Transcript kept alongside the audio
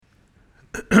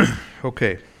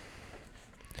Okay.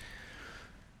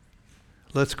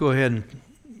 Let's go ahead and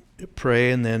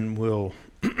pray, and then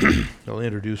I'll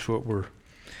introduce what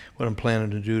I'm planning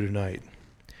to do tonight.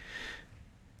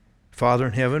 Father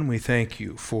in heaven, we thank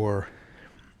you for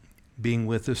being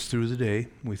with us through the day.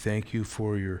 We thank you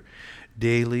for your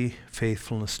daily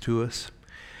faithfulness to us,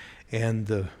 and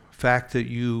the fact that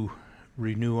you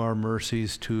renew your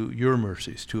mercies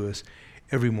to us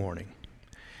every morning.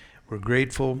 We're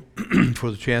grateful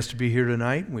for the chance to be here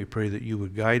tonight. We pray that you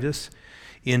would guide us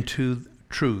into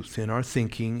truth in our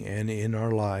thinking and in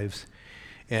our lives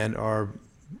and our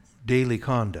daily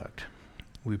conduct.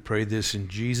 We pray this in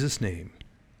Jesus' name.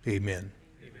 Amen.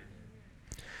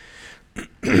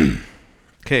 Amen.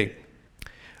 Okay.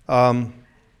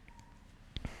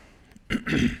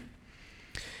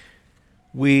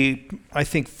 We, I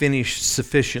think, finished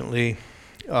sufficiently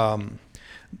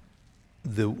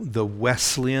the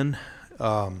Wesleyan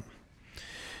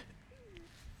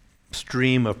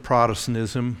stream of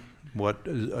Protestantism, what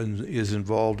is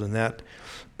involved in that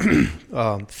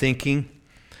thinking,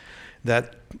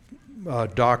 that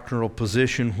doctrinal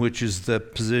position, which is the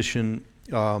position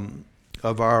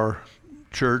of our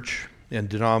church and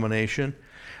denomination.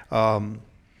 And,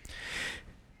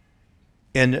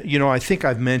 I think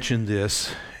I've mentioned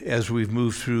this as we've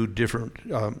moved through different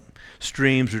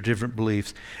streams or different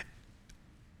beliefs.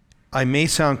 I may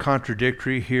sound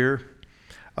contradictory here.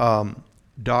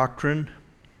 Doctrine,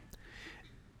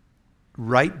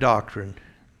 right doctrine,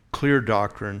 clear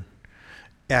doctrine,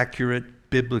 accurate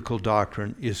biblical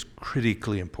doctrine is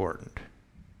critically important.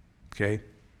 Okay?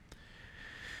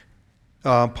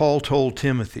 Paul told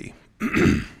Timothy,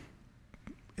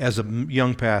 as a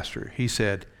young pastor, he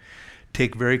said, pay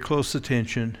close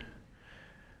attention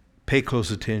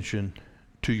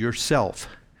to yourself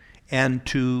and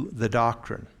to the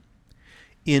doctrine.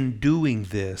 In doing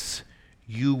this,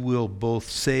 you will both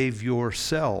save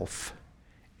yourself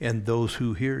and those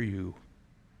who hear you.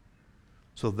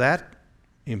 So that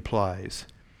implies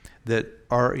that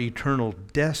our eternal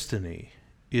destiny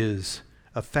is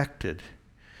affected,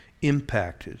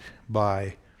 impacted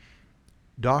by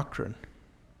doctrine.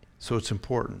 So it's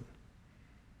important.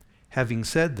 Having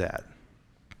said that,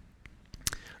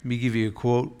 let me give you a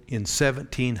quote in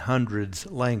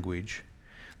 1700s language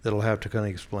that I'll have to kind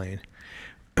of explain.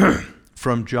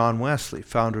 From John Wesley,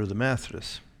 founder of the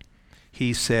Methodists.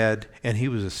 He said, and he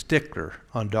was a stickler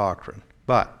on doctrine,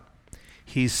 but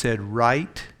he said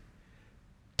right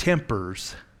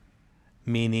tempers,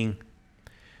 meaning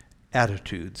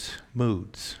attitudes,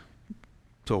 moods,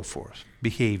 so forth,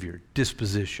 behavior,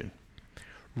 disposition.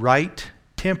 Right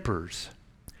tempers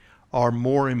are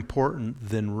more important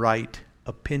than right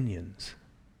opinions.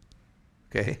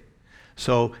 Okay?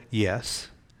 So, yes,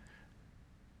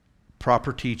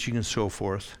 proper teaching and so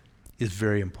forth is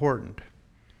very important.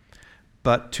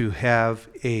 But to have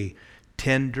a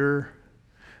tender,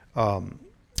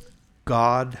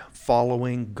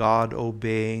 God-following,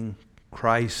 God-obeying,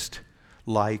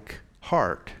 Christ-like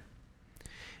heart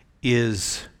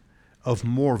is of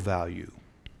more value.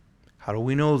 How do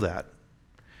we know that?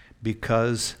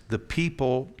 Because the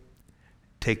people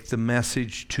take the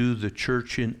message to the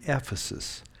church in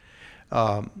Ephesus.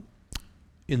 In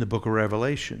the book of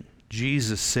Revelation,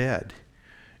 Jesus said,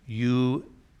 you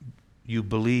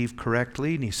believe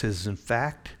correctly, and he says, in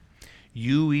fact,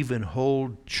 you even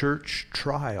hold church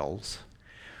trials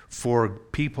for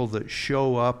people that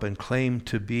show up and claim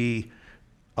to be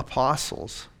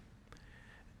apostles.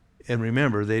 And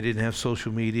remember, they didn't have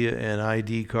social media and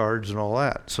ID cards and all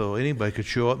that. So anybody could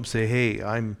show up and say, hey,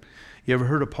 you ever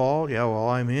heard of Paul? Yeah, well,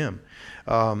 I'm him.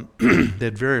 They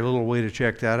had very little way to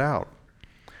check that out.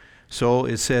 So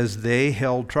it says they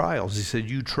held trials. He said,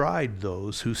 you tried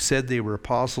those who said they were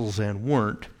apostles and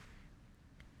weren't,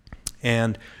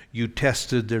 and you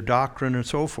tested their doctrine and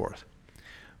so forth.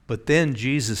 But then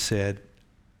Jesus said,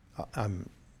 I'm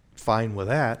fine with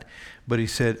that, but he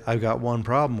said, I've got one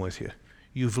problem with you.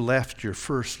 You've left your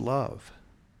first love.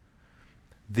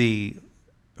 The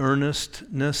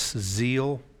earnestness,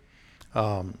 zeal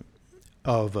of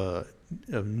a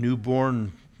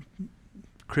newborn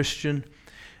Christian,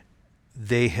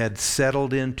 they had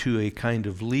settled into a kind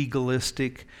of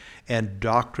legalistic and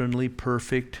doctrinally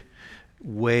perfect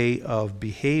way of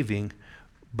behaving,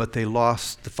 but they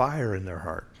lost the fire in their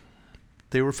heart.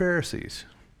 They were Pharisees.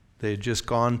 They had just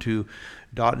gone to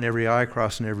dotting every I,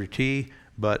 crossing every T,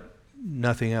 but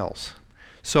nothing else.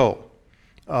 So,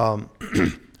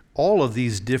 all of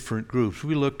these different groups,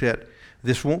 we looked at,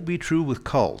 this won't be true with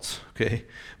cults, okay?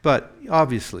 But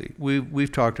obviously,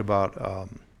 we've talked about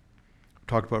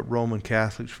Roman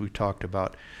Catholics, we've talked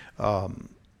about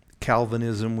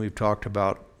Calvinism, we've talked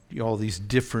about all these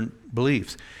different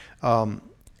beliefs,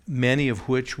 many of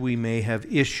which we may have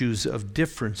issues of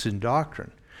difference in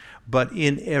doctrine. But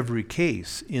in every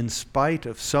case, in spite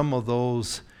of some of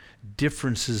those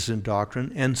differences in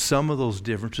doctrine, and some of those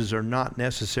differences are not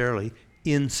necessarily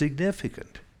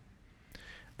insignificant,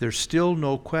 there's still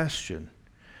no question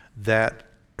that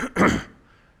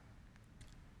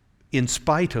in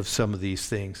spite of some of these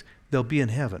things, they'll be in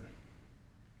heaven.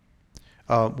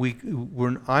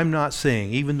 I'm not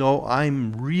saying, even though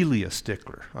I'm really a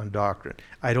stickler on doctrine,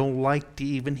 I don't like to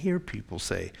even hear people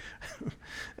say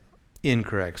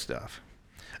incorrect stuff.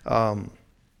 I'll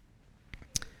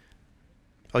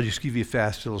just give you a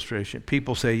fast illustration.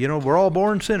 People say, we're all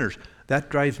born sinners. That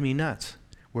drives me nuts.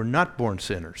 We're not born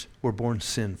sinners. We're born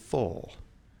sinful.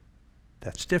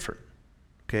 That's different.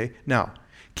 Okay? Now,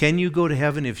 can you go to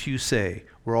heaven if you say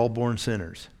we're all born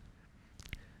sinners?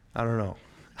 I don't know.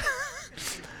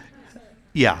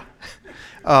 Yeah.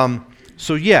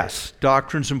 So yes,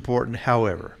 doctrine's important.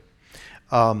 However,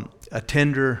 a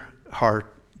tender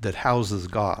heart that houses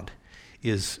God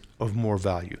is of more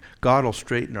value. God will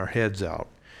straighten our heads out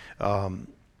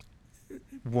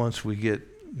once we get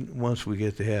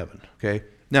to heaven. Okay.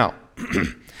 Now,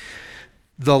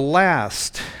 the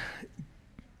last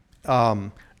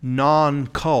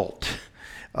non-cult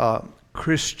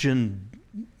Christian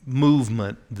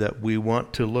movement that we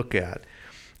want to look at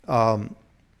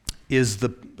is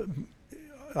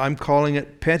I'm calling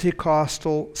it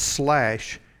Pentecostal /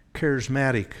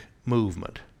 charismatic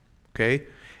movement. Okay?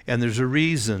 And there's a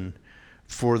reason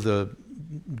for the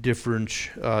different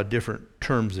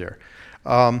terms there.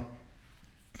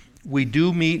 We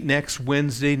do meet next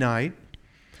Wednesday night,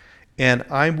 and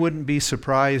I wouldn't be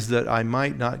surprised that I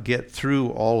might not get through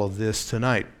all of this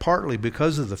tonight, partly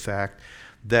because of the fact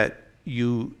that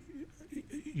this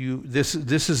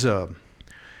is a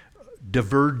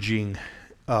diverging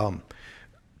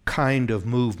kind of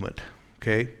movement.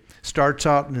 Okay, starts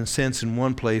out in a sense in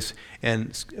one place,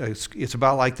 and it's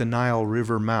about like the Nile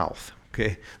River mouth.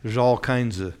 Okay, there's all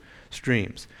kinds of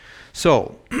streams.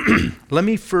 So let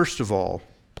me first of all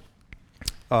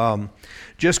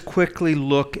just quickly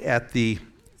look at the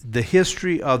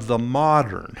history of the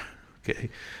modern,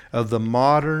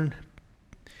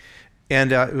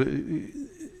 and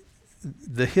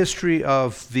the history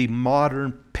of the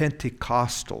modern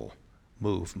Pentecostal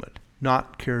movement,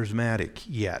 not charismatic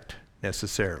yet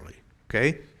necessarily.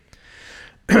 Okay,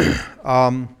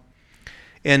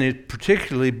 and it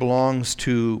particularly belongs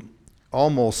to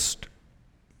almost,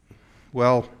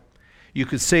 well, you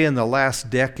could say in the last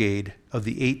decade of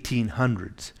the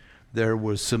 1800s, there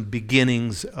was some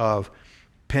beginnings of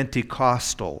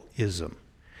Pentecostalism.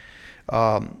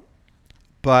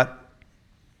 But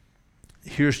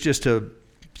here's just a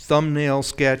thumbnail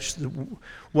sketch.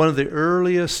 One of the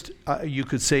earliest, you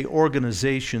could say,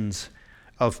 organizations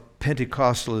of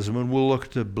Pentecostalism, and we'll look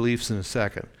at the beliefs in a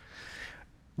second,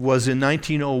 was in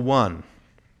 1901.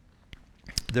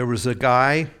 There was a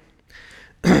guy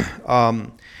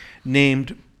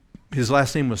named, his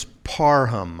last name was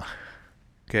Parham,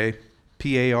 okay,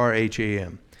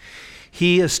 Parham.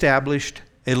 He established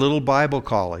a little Bible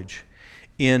college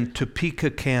in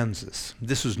Topeka, Kansas.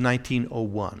 This was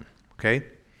 1901, okay?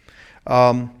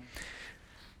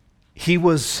 He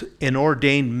was an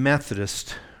ordained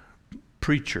Methodist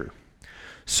preacher.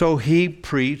 So he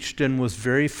preached and was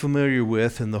very familiar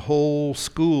with, and the whole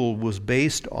school was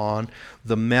based on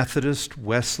the Methodist,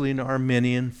 Wesleyan,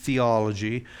 Arminian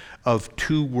theology of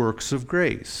two works of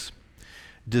grace,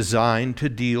 designed to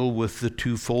deal with the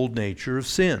twofold nature of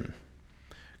sin: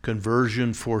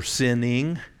 conversion for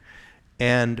sinning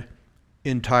and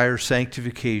entire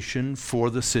sanctification for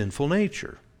the sinful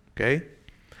nature. Okay?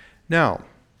 Now,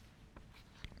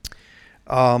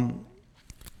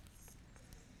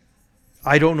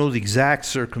 I don't know the exact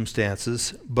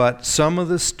circumstances, but some of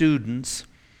the students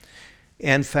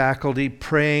and faculty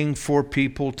praying for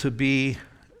people to be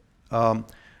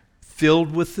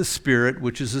filled with the Spirit,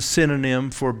 which is a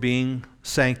synonym for being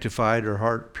sanctified or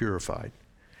heart purified.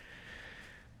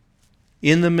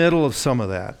 In the middle of some of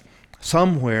that,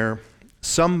 somewhere,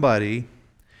 somebody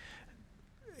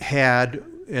had,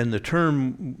 and the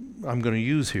term I'm going to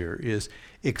use here is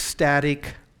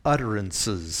ecstatic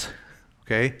utterances,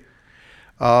 okay?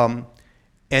 And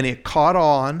it caught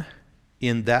on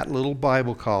in that little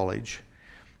Bible college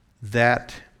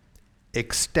that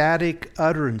ecstatic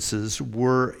utterances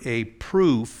were a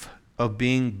proof of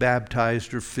being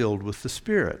baptized or filled with the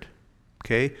Spirit,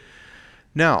 okay?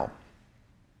 Now,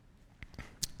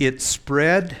 it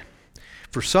spread,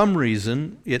 for some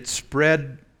reason, it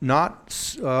spread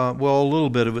not, a little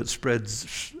bit of it spread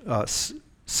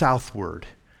southward.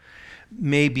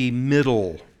 maybe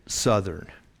middle Southern.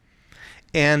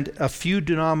 And a few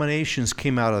denominations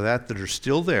came out of that are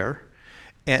still there.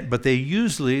 But they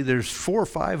usually, there's 4 or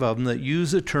 5 of them that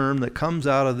use a term that comes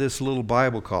out of this little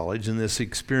Bible college and this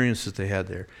experience that they had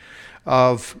there.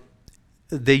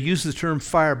 They use the term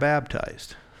fire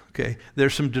baptized. Okay,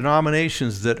 there's some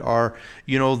denominations that are,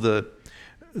 the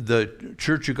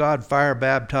Church of God fire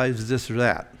baptized this or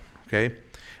that. Okay,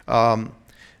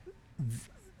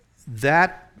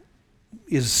 that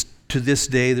is to this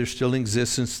day, they're still in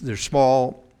existence. They're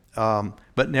small,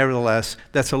 but nevertheless,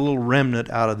 that's a little remnant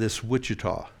out of this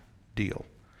Wichita deal.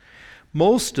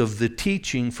 Most of the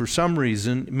teaching, for some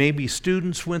reason, maybe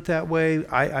students went that way.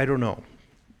 I don't know.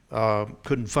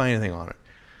 Couldn't find anything on it.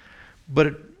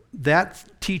 But that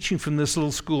teaching from this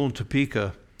little school in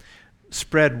Topeka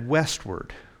spread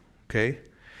westward. Okay,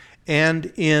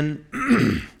 and in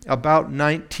about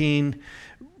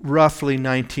roughly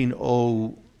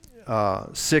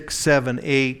 1906, 7,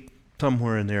 8,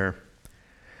 somewhere in there,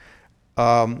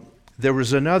 there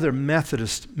was another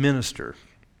Methodist minister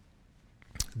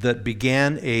that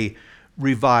began a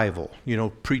revival,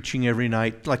 preaching every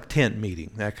night, like tent meeting,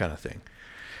 that kind of thing.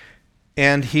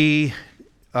 And he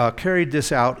carried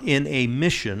this out in a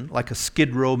mission, like a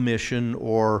Skid Row mission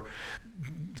or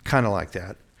kind of like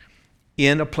that,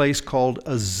 in a place called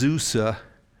Azusa,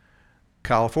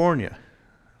 California.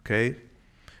 Okay?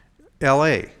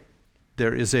 L.A.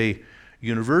 There is a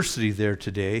university there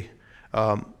today,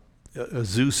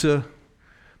 Azusa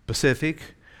Pacific.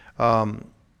 It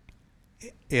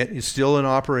is still in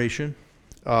operation.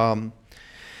 But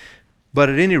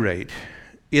at any rate,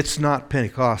 it's not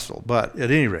Pentecostal. But at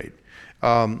any rate,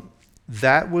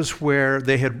 that was where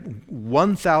they had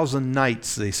 1,000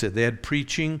 nights, they said. They had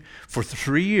preaching for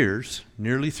 3 years,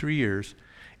 nearly 3 years,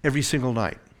 every single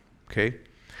night. Okay?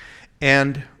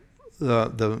 And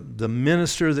the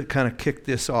minister that kind of kicked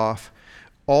this off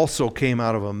also came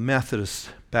out of a Methodist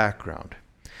background.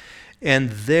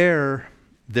 And there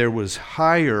was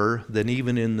higher than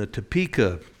even in the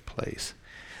Topeka place.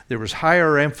 There was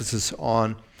higher emphasis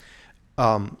on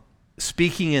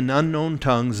speaking in unknown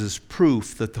tongues as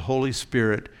proof that the Holy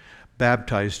Spirit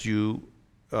baptized you,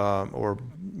 but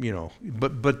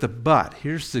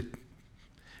here's the,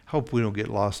 hope we don't get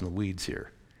lost in the weeds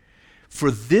here.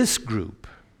 For this group,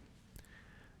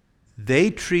 they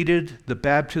treated the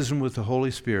baptism with the Holy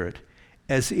Spirit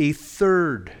as a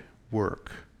third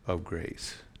work of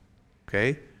grace.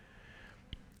 Okay?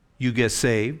 You get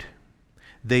saved.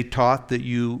 They taught that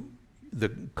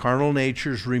the carnal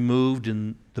nature is removed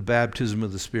in the baptism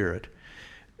of the Spirit.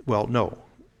 Well, no,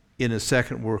 in a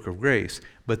second work of grace.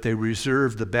 But they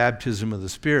reserved the baptism of the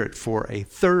Spirit for a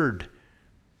third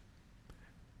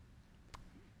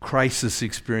crisis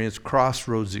experience,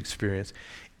 crossroads experience.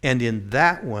 And in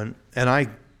that one, and I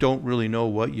don't really know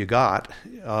what you got,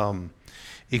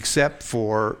 except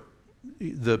for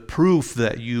the proof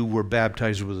that you were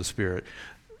baptized with the Spirit.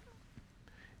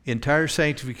 Entire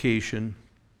sanctification,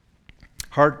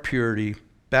 heart purity,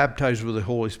 baptized with the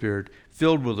Holy Spirit,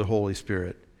 filled with the Holy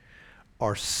Spirit,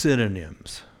 are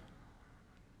synonyms.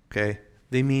 Okay?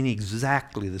 They mean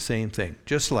exactly the same thing.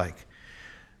 Just like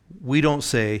we don't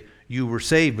say you were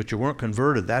saved but you weren't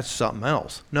converted, that's something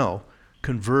else. No.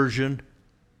 Conversion,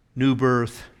 new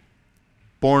birth,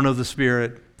 born of the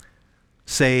Spirit,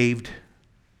 saved.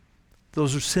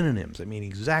 Those are synonyms. They mean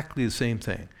exactly the same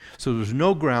thing. So there's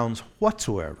no grounds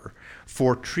whatsoever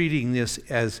for treating this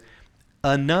as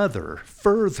another,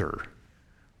 further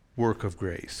work of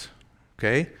grace.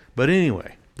 Okay? But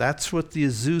anyway, that's what the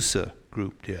Azusa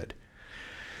group did.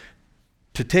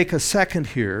 To take a second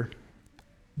here,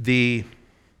 the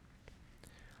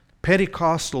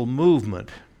Pentecostal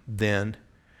movement then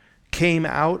came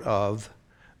out of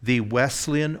the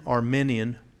Wesleyan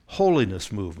Arminian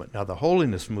holiness movement. Now, the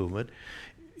holiness movement,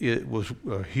 it was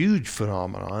a huge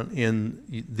phenomenon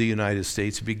in the United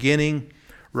States, beginning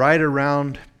right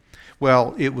around,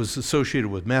 well, it was associated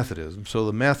with Methodism. So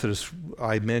the Methodists,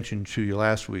 I mentioned to you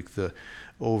last week, the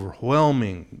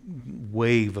overwhelming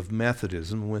wave of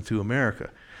Methodism went through America.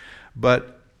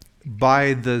 But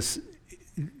by this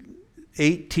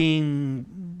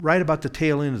right about the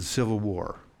tail end of the Civil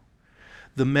War,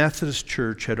 the Methodist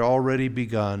Church had already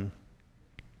begun.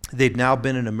 They'd now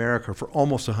been in America for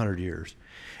almost 100 years,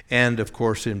 and of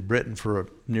course in Britain for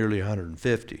nearly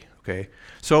 150. Okay,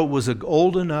 so it was an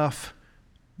old enough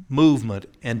movement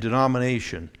and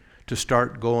denomination to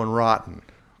start going rotten.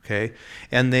 Okay,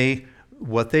 and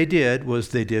what they did was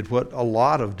they did what a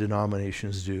lot of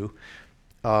denominations do,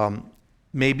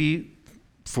 maybe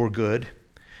for good.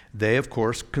 They, of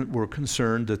course, were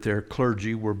concerned that their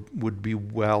clergy would be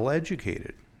well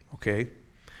educated. Okay,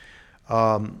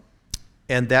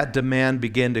 And that demand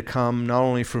began to come not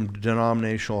only from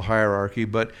denominational hierarchy,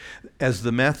 but as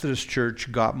the Methodist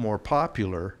Church got more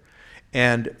popular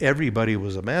and everybody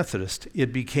was a Methodist,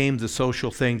 it became the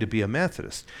social thing to be a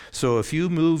Methodist. So if you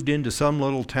moved into some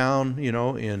little town,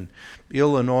 in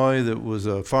Illinois that was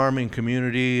a farming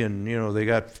community and, they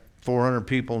got 400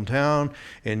 people in town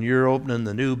and you're opening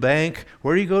the new bank,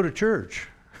 where do you go to church?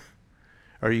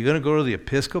 Are you going to go to the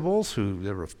Episcopals,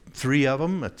 there were 3 of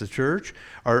them at the church?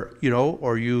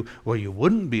 You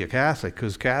wouldn't be a Catholic,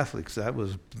 because Catholics, that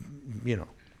was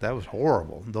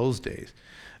horrible in those days.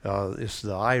 It's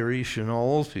the Irish and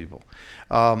all those people.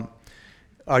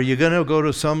 Are you going to go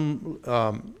to some,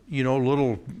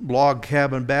 little log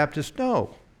cabin Baptist?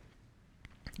 No.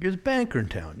 You're the banker in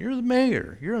town. You're the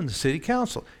mayor. You're on the city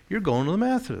council. You're going to the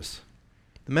Methodists.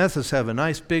 The Methodists have a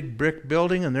nice big brick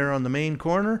building, and they're on the main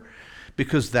corner,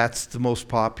 because that's the most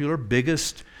popular,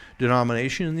 biggest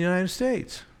denomination in the United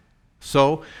States.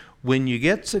 So when you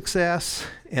get success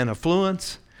and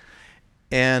affluence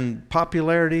and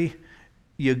popularity,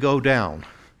 you go down.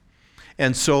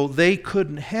 And so they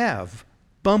couldn't have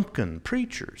bumpkin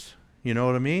preachers, you know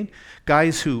what I mean?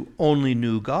 Guys who only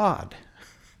knew God.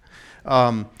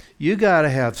 You got to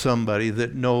have somebody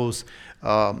that knows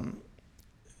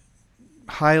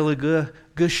Heilige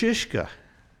Geschichte.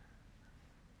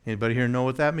 Anybody here know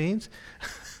what that means?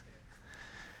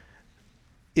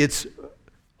 It's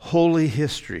holy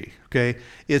history, okay?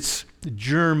 It's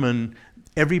German.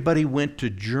 Everybody went to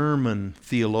German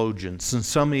theologians, and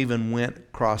some even went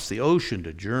across the ocean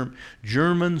to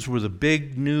Germans were the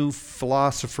big new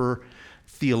philosopher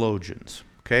theologians,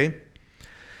 okay?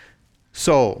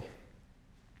 So,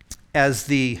 as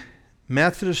the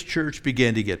Methodist Church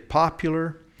began to get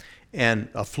popular and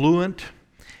affluent,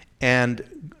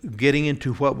 and getting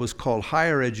into what was called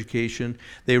higher education,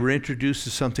 they were introduced to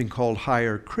something called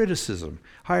higher criticism.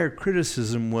 Higher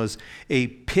criticism was a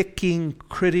picking,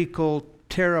 critical,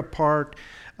 tear apart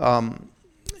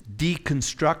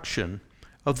deconstruction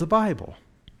of the Bible.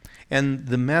 And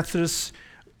the Methodists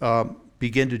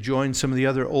began to join some of the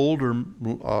other older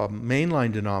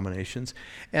mainline denominations,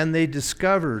 and they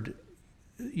discovered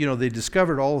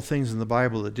all the things in the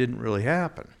Bible that didn't really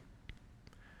happen.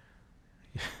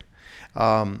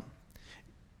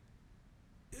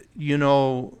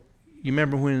 You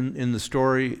remember when in the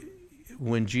story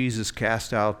when Jesus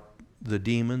cast out the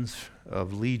demons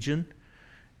of Legion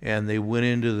and they went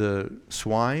into the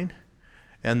swine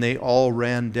and they all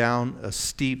ran down a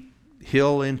steep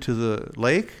hill into the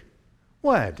lake?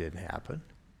 Well, that didn't happen.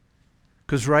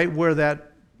 Because right where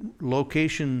that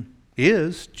location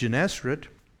is, Gennesaret,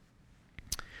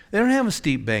 they don't have a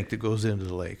steep bank that goes into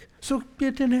the lake. So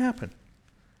it didn't happen.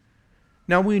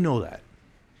 Now we know that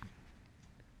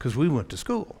because we went to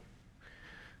school.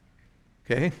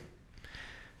 Okay?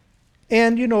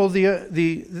 And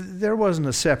there wasn't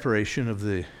a separation of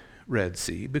the Red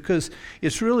Sea because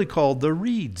it's really called the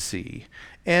Reed Sea.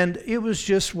 And it was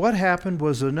just what happened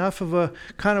was enough of a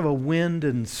kind of a wind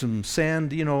and some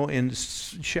sand, and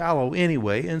shallow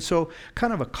anyway. And so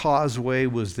kind of a causeway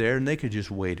was there and they could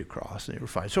just wade across and they were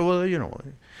fine. So,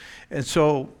 and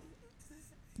so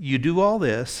you do all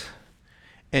this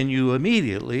and you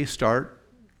immediately start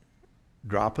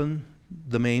dropping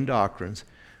the main doctrines.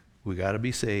 We got to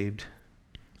be saved.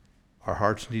 Our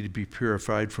hearts need to be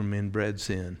purified from inbred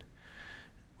sin.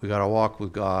 We got to walk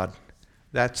with God.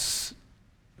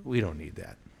 We don't need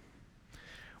that.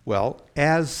 Well,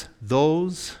 as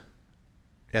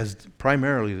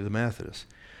primarily the Methodists,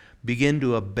 begin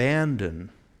to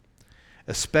abandon,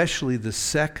 especially the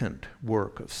second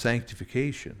work of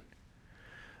sanctification,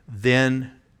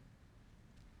 then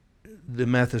the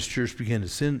Methodist Church began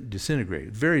to disintegrate.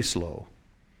 Very slow.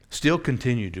 Still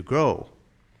continued to grow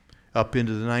up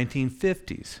into the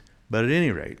 1950s. But at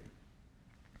any rate,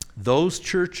 those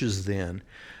churches then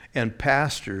and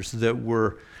pastors that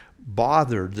were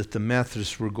bothered that the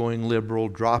Methodists were going liberal,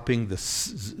 dropping the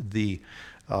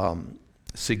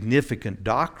significant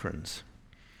doctrines,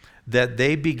 that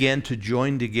they began to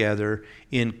join together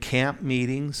in camp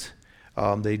meetings.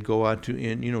 They'd go out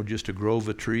to just a grove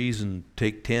of trees and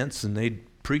take tents, and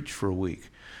they'd preach for a week.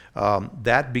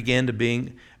 That began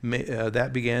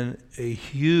a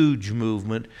huge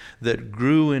movement that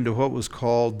grew into what was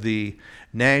called the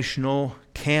National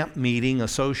Camp Meeting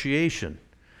Association.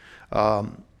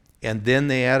 And then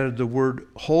they added the word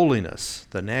holiness,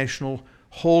 the National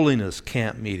Holiness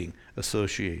Camp Meeting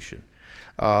Association.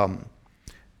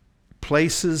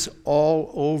 Places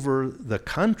all over the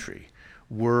country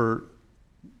were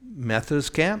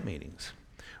Methodist camp meetings.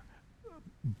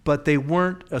 But they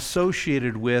weren't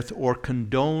associated with or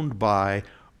condoned by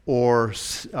or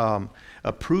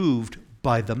approved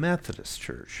by the Methodist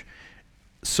Church.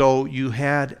 So you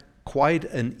had quite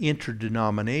an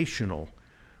interdenominational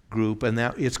group, and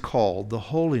that it's called the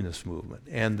Holiness Movement.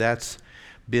 And that's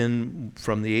been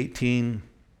from the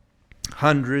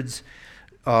 1800s,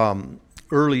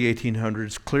 early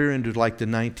 1800s, clear into like the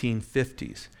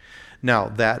 1950s. Now,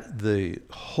 that the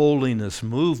holiness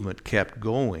movement kept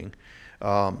going,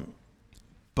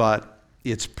 but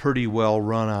it's pretty well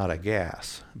run out of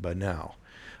gas by now.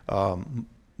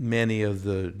 Many of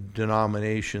the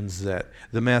denominations that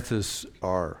the Methodists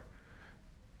are,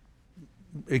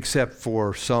 except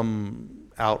for some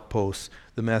outposts,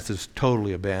 the Methodists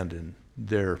totally abandoned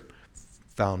their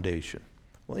foundation.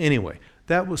 Well, anyway,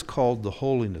 that was called the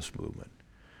Holiness Movement.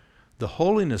 The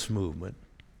Holiness Movement,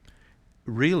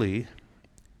 really,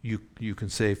 you can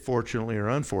say fortunately or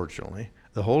unfortunately,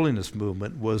 the Holiness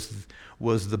Movement was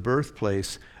the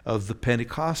birthplace of the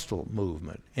Pentecostal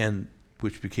movement, and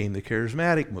which became the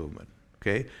Charismatic movement.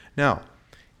 Okay? Now,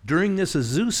 during this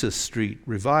Azusa Street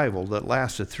revival that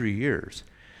lasted 3 years,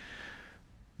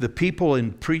 the people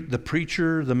the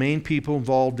preacher, the main people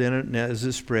involved in it, and as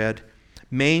it spread,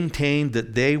 maintained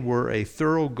that they were a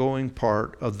thoroughgoing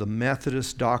part of the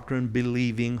Methodist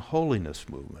doctrine-believing holiness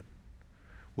movement.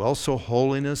 Well, so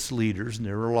holiness leaders, and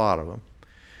there were a lot of them,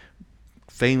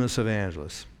 famous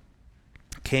evangelists,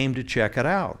 came to check it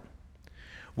out.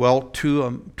 Well,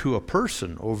 to a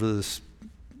person over this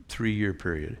 3-year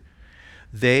period,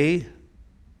 they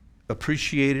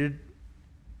appreciated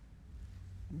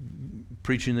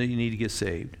preaching that you need to get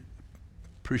saved,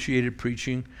 appreciated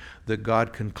preaching that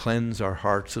God can cleanse our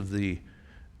hearts of the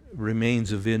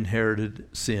remains of inherited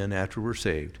sin after we're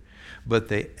saved. But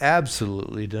they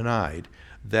absolutely denied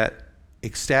that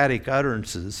ecstatic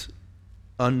utterances,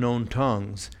 unknown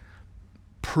tongues,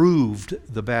 proved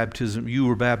the baptism. You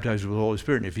were baptized with the Holy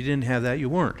Spirit, and if you didn't have that, you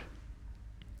weren't.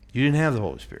 You didn't have the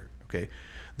Holy Spirit, okay?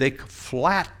 They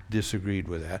flat disagreed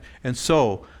with that. And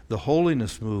so the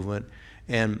holiness movement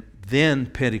and then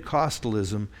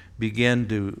Pentecostalism began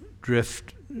to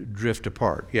drift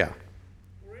apart. Yeah.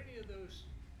 Were any of those,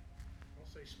 I'll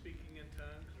say, speaking in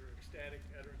tongues or ecstatic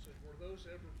utterances, were those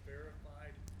ever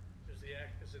verified as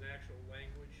an actual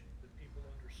language that people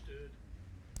understood?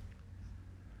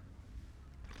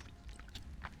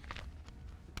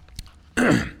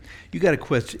 You got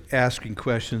to asking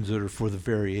questions that are for the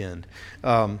very end.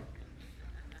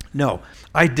 No,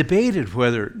 I debated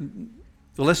whether,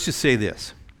 let's just say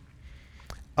this,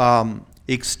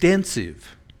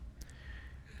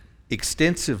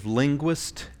 extensive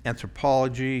linguists,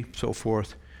 anthropology, so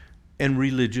forth, and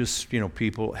religious,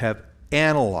 people have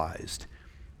analyzed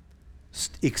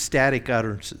ecstatic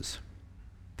utterances.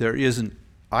 I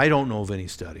don't know of any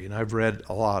study, and I've read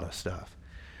a lot of stuff.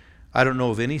 I don't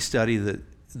know of any study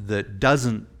that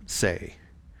doesn't say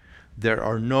there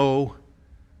are no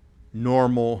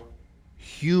normal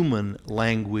human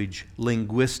language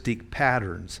linguistic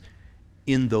patterns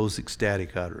in those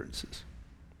ecstatic utterances.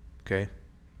 Okay?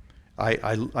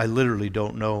 I literally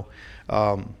don't know.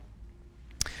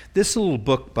 This little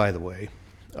book, by the way,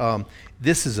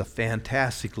 this is a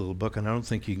fantastic little book, and I don't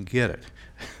think you can get it.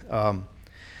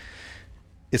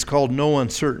 It's called No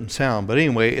Uncertain Sound. But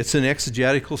anyway, it's an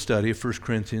exegetical study of 1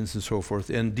 Corinthians and so forth,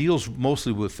 and deals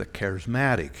mostly with the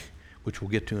charismatic, which we'll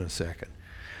get to in a second.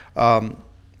 And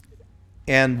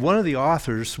one of the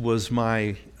authors was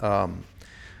one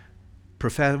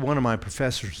of my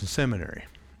professors in seminary.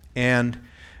 And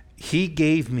he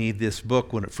gave me this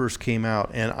book when it first came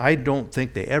out, and I don't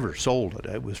think they ever sold it.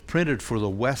 It was printed for the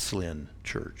Wesleyan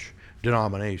Church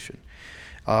denomination.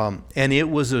 And it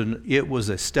was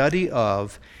a study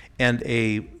of and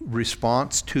a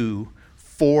response to,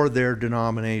 for their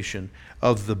denomination,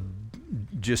 of the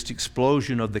just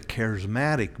explosion of the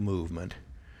charismatic movement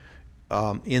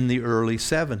in the early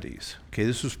 70s. Okay,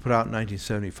 this was put out in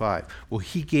 1975. Well,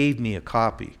 he gave me a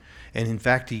copy, and in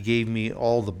fact, he gave me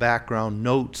all the background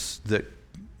notes that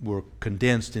were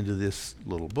condensed into this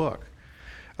little book.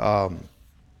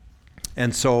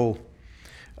 And so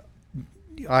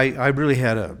I really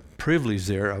had a privilege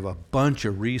there of a bunch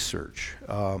of research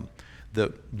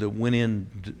that went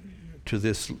into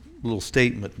this little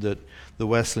statement that the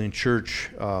Wesleyan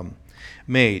Church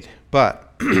made.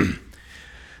 But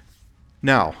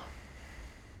now,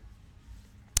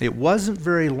 it wasn't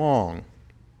very long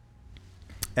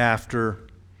after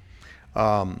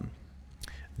the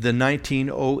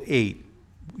 1908,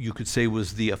 you could say,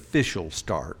 was the official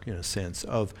start, in a sense,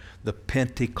 of the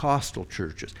Pentecostal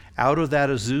churches. Out of that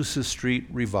Azusa Street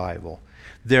revival,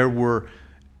 there were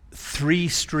 3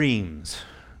 streams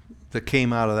that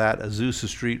came out of that Azusa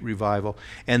Street revival,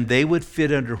 and they would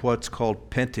fit under what's called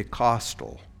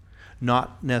Pentecostal,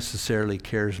 not necessarily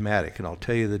charismatic. And I'll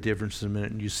tell you the difference in a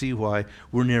minute, and you see why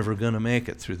we're never going to make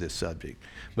it through this subject.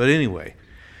 But anyway,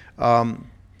 there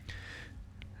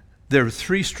were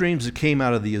three streams that came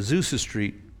out of the Azusa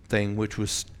Street thing, which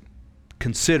was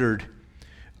considered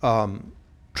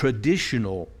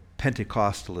traditional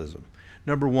Pentecostalism.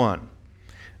 Number one,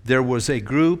 there was a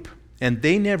group, and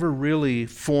they never really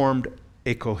formed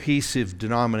a cohesive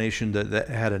denomination that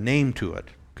had a name to it,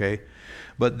 okay?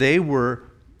 But they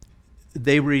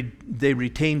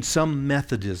retained some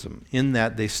Methodism in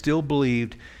that they still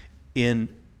believed in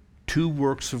two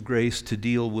works of grace to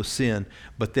deal with sin,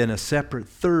 but then a separate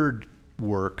third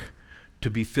work to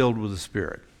be filled with the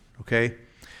Spirit, okay?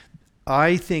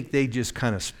 I think they just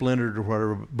kind of splintered or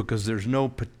whatever, because there's no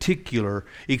particular,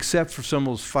 except for some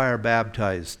of those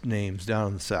fire-baptized names down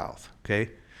in the South,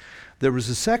 okay? There was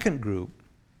a second group,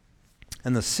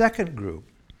 and the second group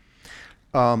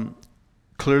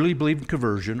clearly believed in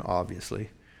conversion,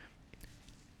 obviously,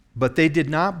 but they did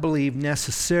not believe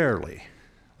necessarily,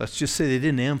 let's just say they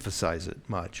didn't emphasize it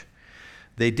much,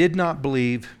 they did not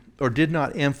believe or did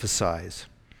not emphasize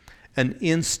an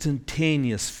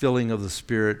instantaneous filling of the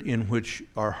Spirit in which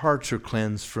our hearts are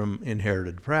cleansed from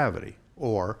inherited depravity,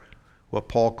 or what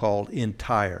Paul called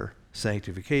entire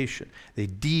sanctification. They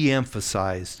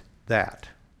de-emphasized that,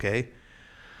 okay?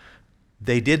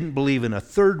 They didn't believe in a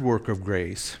third work of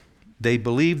grace. They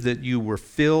believed that you were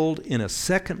filled in a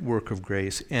second work of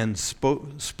grace and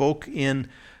spoke in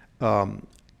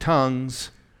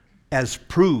tongues as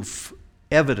proof,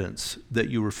 evidence that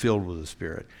you were filled with the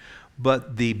Spirit.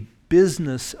 But the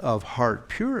business of heart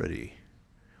purity,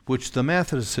 which the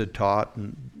Methodists had taught,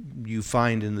 and you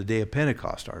find in the day of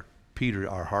Pentecost, our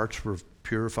hearts were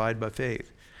purified by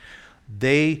faith.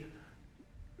 They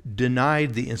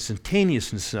denied the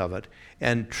instantaneousness of it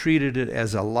and treated it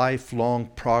as a lifelong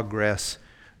progress,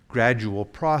 gradual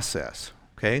process,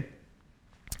 okay?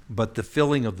 But the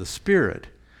filling of the Spirit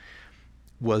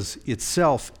was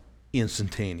itself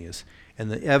instantaneous,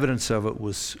 and the evidence of it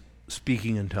was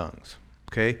speaking in tongues.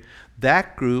 Okay,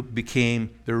 that group became,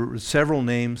 there were several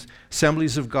names.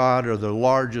 Assemblies of God are the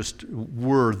largest,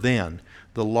 were then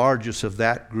the largest of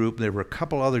that group. There were a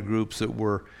couple other groups that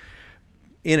were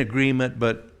in agreement,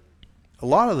 but a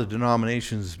lot of the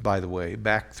denominations, by the way,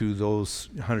 back through those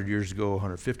 100 years ago,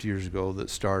 150 years ago that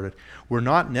started, were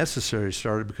not necessarily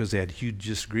started because they had huge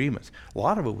disagreements. A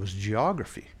lot of it was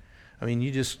geography. I mean,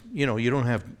 you don't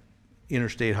have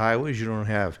interstate highways, you don't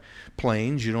have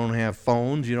planes, you don't have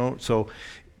phones, so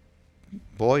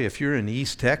boy, if you're in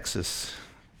East Texas,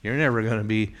 you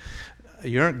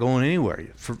aren't going anywhere.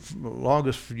 For the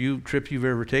longest trip you've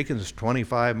ever taken is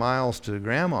 25 miles to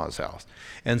grandma's house.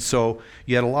 And so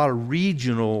you had a lot of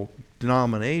regional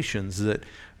denominations that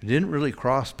didn't really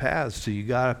cross paths till you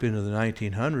got up into the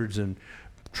 1900s, and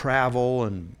travel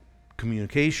and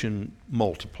communication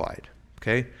multiplied,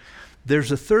 okay? There's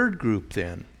a third group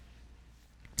then,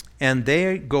 and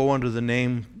they go under the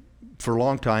name for a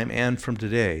long time and from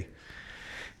today.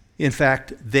 In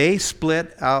fact, they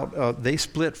split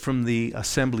from the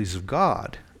Assemblies of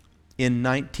God in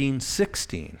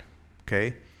 1916,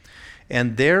 okay?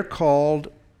 And they're called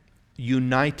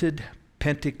United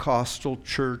Pentecostal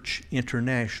Church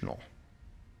International,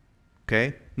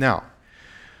 okay? Now,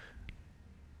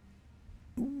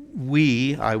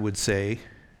 I would say,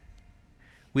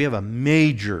 we have a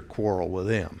major quarrel with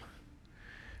them,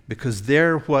 because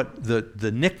they're what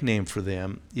the nickname for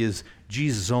them is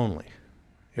Jesus only.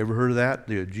 Ever heard of that?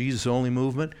 The Jesus only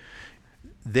movement?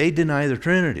 They deny the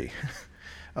Trinity.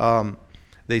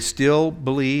 They still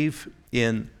believe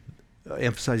in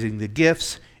emphasizing the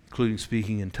gifts, including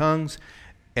speaking in tongues.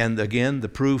 And again, the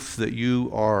proof that you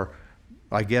are,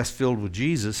 I guess, filled with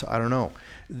Jesus, I don't know.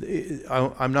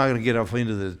 I'm not going to get off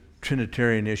into the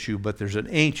Trinitarian issue, but there's an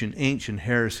ancient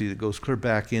heresy that goes clear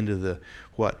back into the,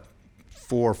 400s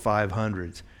or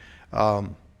 500s,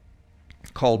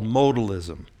 called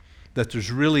modalism, that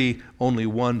there's really only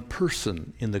one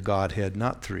person in the Godhead,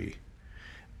 not three.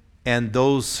 And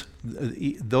that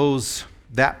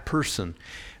person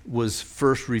was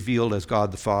first revealed as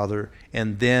God the Father,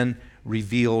 and then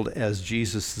revealed as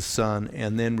Jesus the Son,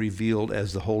 and then revealed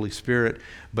as the Holy Spirit,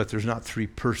 but there's not three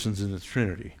persons in the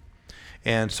Trinity.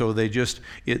 And so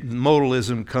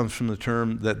modalism comes from the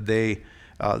term that the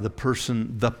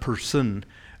person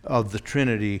of the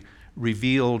Trinity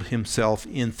revealed himself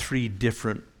in three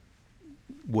different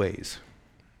ways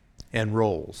and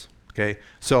roles, okay?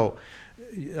 So,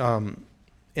 and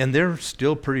they're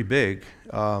still pretty big,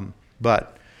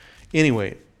 but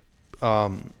anyway,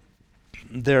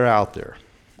 they're out there.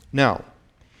 Now,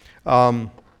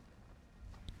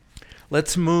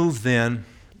 let's move then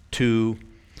to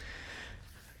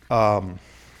the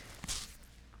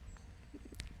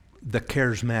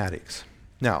charismatics.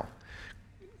 Now,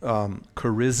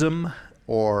 charism,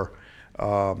 or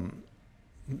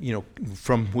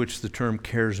from which the term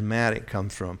charismatic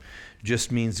comes from,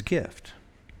 just means gift.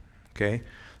 Okay,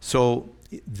 so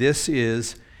this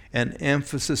is an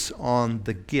emphasis on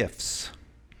the gifts.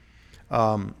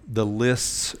 The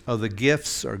lists of the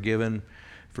gifts are given,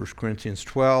 1 Corinthians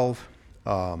 12.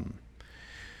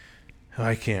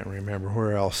 I can't remember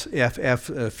where else.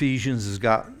 Ephesians has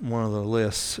got one of the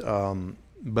lists,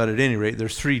 but at any rate,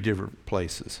 there's 3 different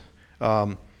places.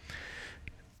 Now,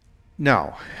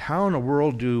 how in the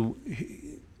world do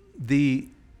the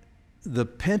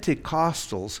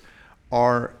Pentecostals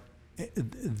are?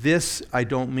 This I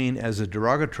don't mean as a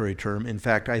derogatory term. In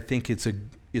fact, I think it's a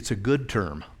good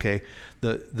term. Okay,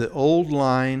 the old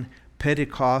line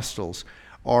Pentecostals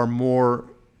are more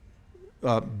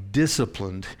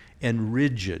disciplined and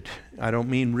rigid. I don't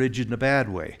mean rigid in a bad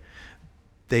way.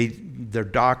 Their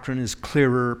doctrine is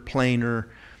clearer, plainer.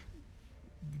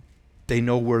 They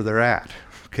know where they're at.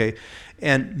 Okay,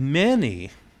 and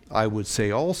many, I would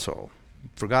say also,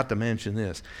 forgot to mention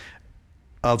this,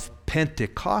 of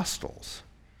Pentecostals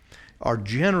are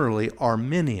generally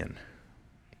Arminian.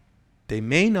 They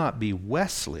may not be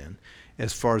Wesleyan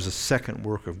as far as the second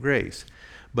work of grace,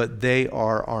 but they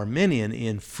are Arminian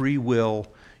in free will.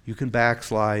 You can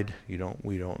backslide. We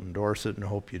don't endorse it and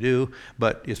hope you do,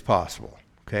 but it's possible.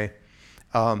 Okay,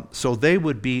 so they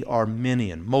would be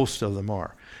Arminian. Most of them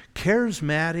are.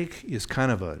 Charismatic is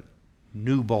kind of a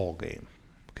new ball game.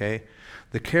 Okay,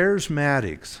 the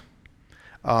charismatics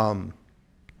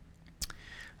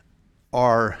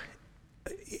are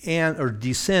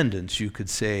descendants, you could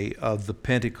say, of the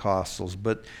Pentecostals,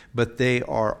 but they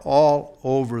are all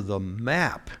over the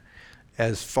map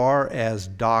as far as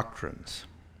doctrines.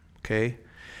 Okay,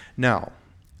 now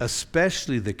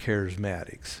especially the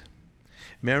charismatics.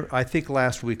 Remember, I think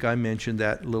last week I mentioned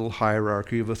that little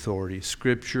hierarchy of authority: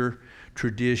 Scripture,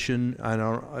 tradition.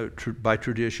 By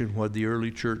tradition, what the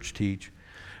early church teach,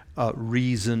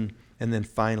 reason, and then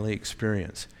finally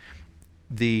experience.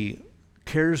 The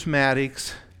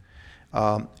charismatics,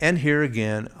 and here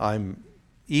again,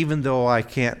 even though I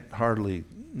can't hardly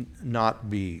not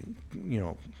be,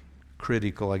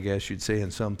 critical, I guess you'd say,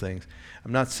 in some things.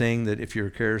 I'm not saying that if you're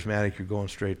a charismatic, you're going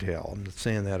straight to hell. I'm not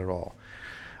saying that at all.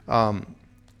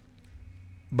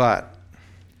 But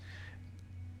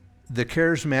the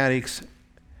charismatics,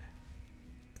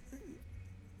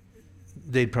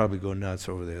 they'd probably go nuts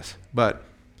over this. But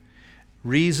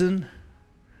reason,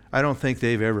 I don't think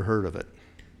they've ever heard of it.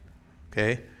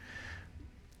 Okay?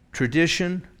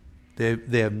 Tradition, they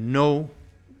don't know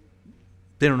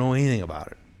anything about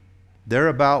it. They're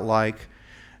about like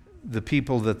the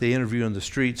people that they interview in the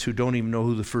streets who don't even know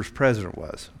who the first president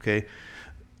was. Okay?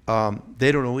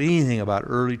 They don't know anything about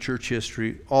early church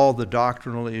history, all the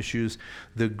doctrinal issues,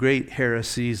 the great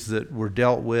heresies that were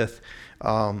dealt with,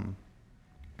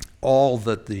 all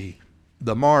that the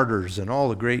martyrs and all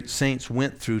the great saints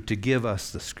went through to give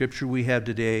us the Scripture we have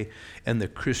today, and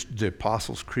the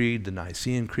Apostles' Creed, the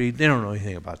Nicene Creed. They don't know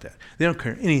anything about that. They don't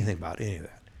care anything about any of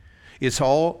that. It's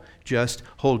all just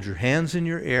hold your hands in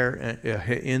the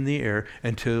air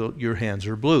until your hands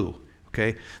are blue.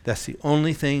 Okay, that's the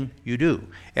only thing you do,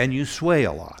 and you sway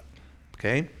a lot.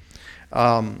 Okay,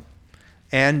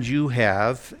 and you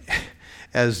have,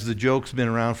 as the joke's been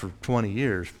around for 20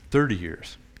 years, 30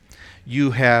 years,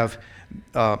 you have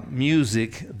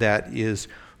music that is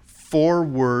 4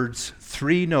 words,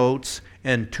 3 notes,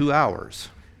 and 2 hours.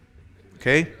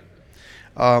 Okay?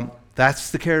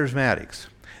 That's the charismatics.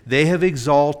 They have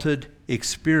exalted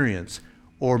experience,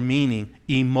 or meaning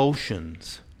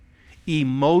emotions.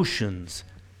 Emotions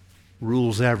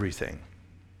rules everything.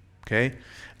 Okay?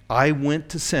 I went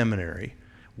to seminary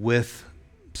with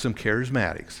some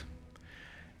charismatics.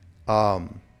 I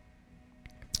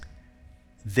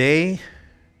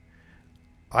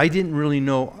didn't really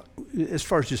know, as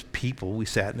far as just people, we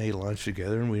sat and ate lunch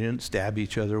together and we didn't stab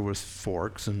each other with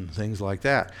forks and things like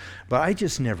that. But I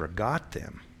just never got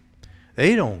them.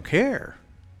 They don't care.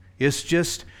 It's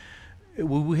just,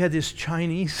 we had this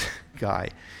Chinese guy,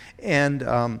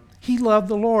 and he loved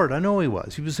the Lord. I know he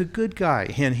was. He was a good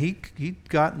guy. And he'd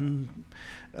gotten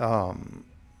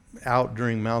out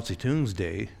during Mao Zedong's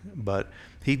day, but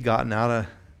he'd gotten out of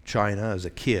China as a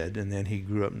kid, and then he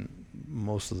grew up in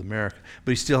most of America,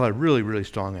 but he still had a really, really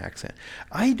strong accent.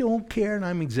 I don't care, and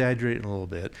I'm exaggerating a little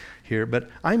bit here, but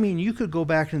I mean, you could go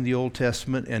back in the Old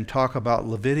Testament and talk about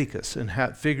Leviticus and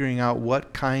figuring out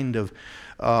what kind of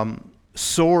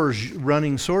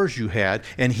running sores you had,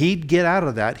 and he'd get out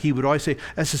of that, he would always say,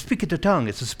 "It's a speak of the tongue,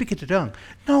 it's a speak of the tongue."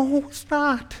 No, it's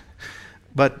not.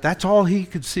 But that's all he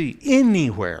could see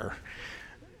anywhere.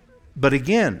 But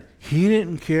again, he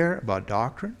didn't care about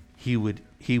doctrine. He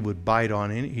would bite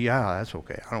on yeah, that's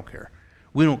okay, I don't care.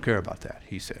 We don't care about that,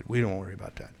 he said. We don't worry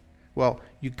about that. Well,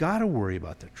 you got to worry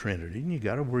about the Trinity, and you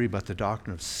got to worry about the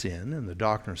doctrine of sin and the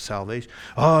doctrine of salvation.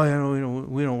 Oh,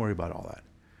 we don't worry about all that.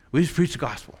 We just preach the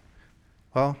gospel.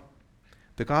 Well,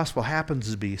 the gospel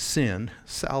happens to be sin,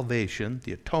 salvation,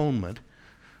 the atonement.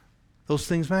 Those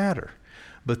things matter.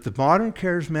 But the modern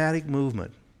charismatic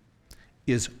movement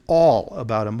is all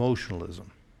about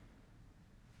emotionalism.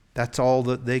 That's all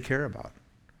that they care about.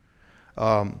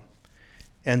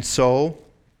 And so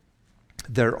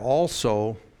they're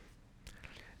also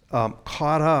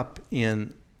caught up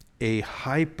in a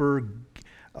hyper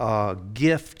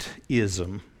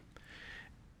giftism,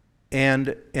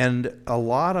 and a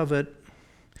lot of it,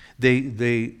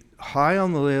 they high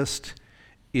on the list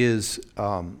is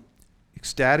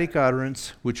ecstatic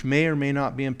utterance, which may or may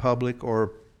not be in public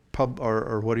or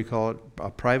what do you call it,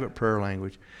 a private prayer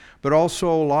language, but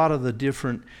also a lot of the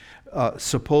different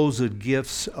supposed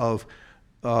gifts of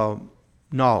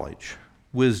knowledge,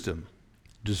 wisdom,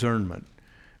 discernment.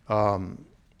 And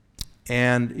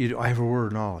I have a word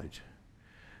of knowledge.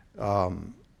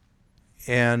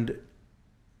 And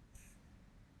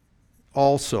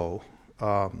also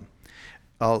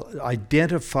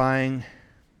identifying,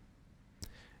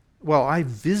 well, I've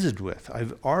visited with,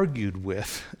 I've argued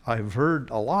with, I've heard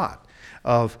a lot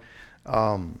of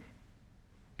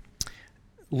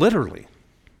literally,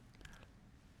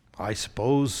 I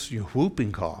suppose,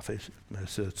 whooping cough.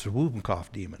 It's a whooping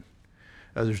cough demon.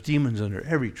 There's demons under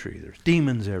every tree. There's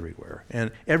demons everywhere.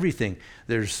 And everything.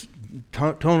 There's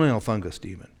toenail fungus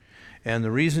demon. And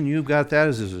the reason you've got that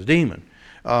is there's a demon.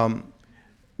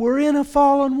 We're in a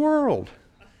fallen world.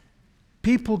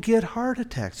 People get heart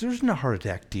attacks. There's no heart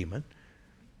attack demon.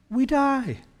 We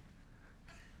die.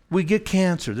 We get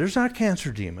cancer. There's not a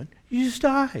cancer demon. You just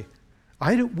die.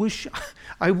 I wish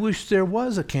there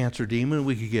was a cancer demon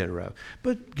we could get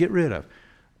rid of.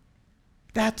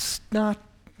 That's not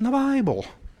in the Bible.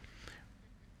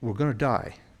 We're going to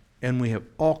die. And we have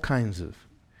all kinds of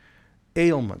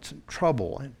ailments and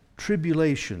trouble and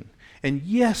tribulation. And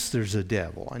yes, there's a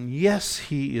devil. And yes,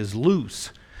 he is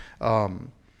loose.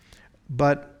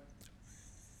 But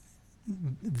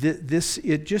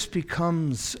it just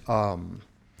becomes,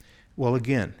 well,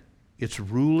 again, it's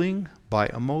ruling by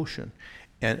emotion.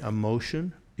 And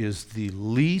emotion is the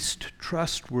least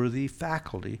trustworthy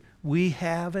faculty we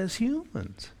have as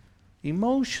humans.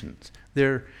 Emotions.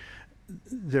 They're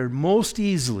most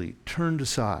easily turned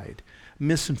aside,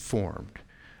 misinformed.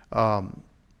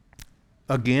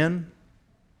 Again,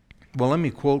 well, let me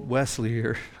quote Wesley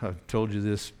here. I've told you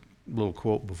this little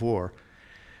quote before,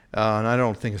 and I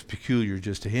don't think it's peculiar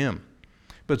just to him.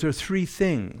 But there are three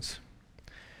things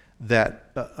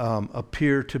that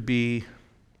appear to be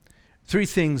three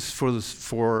things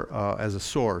as a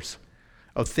source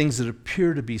of things that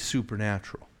appear to be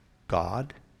supernatural: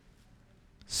 God,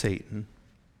 Satan,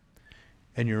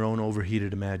 and your own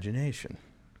overheated imagination.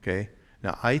 Okay?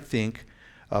 Now, I think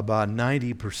about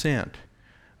 90%,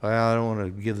 well, I don't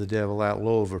want to give the devil that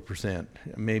low of a percent.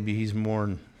 Maybe he's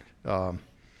more than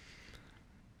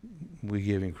we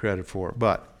give him credit for.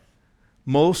 But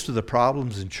most of the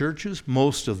problems in churches,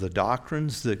 most of the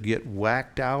doctrines that get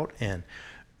whacked out and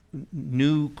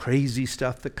new crazy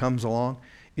stuff that comes along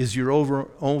is your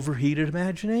overheated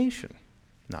imagination.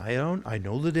 Now, I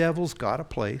know the devil's got a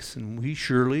place, and he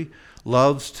surely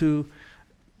loves to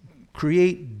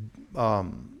create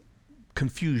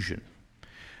confusion.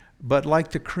 But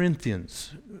like the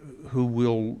Corinthians, who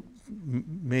we'll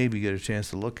maybe get a chance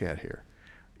to look at here,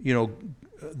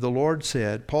 the Lord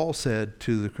said, Paul said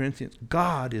to the Corinthians,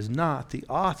 God is not the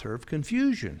author of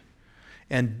confusion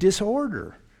and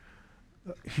disorder.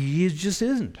 He just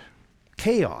isn't.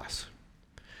 Chaos.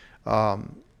 Well,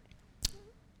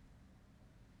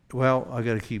 I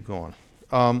got to keep going.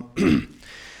 The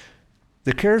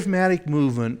charismatic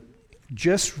movement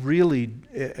just really,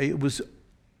 it was,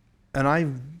 and I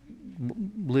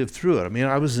lived through it. I mean,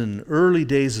 I was in early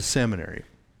days of seminary,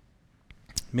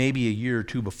 maybe a year or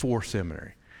two before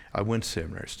seminary. I went to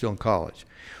seminary, still in college,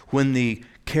 when the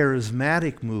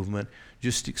charismatic movement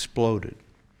just exploded.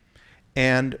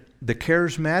 And the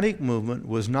charismatic movement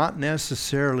was not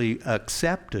necessarily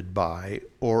accepted by,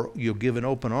 or given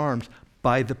open arms,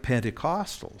 by the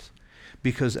Pentecostals.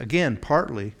 Because, again,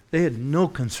 partly, they had no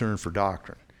concern for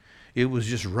doctrine. It was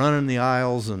just running the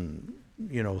aisles and,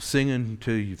 singing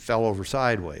till you fell over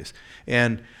sideways.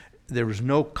 And there was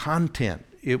no content.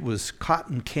 It was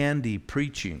cotton candy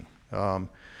preaching,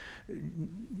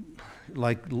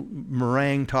 like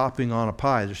meringue topping on a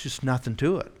pie. There's just nothing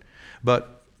to it.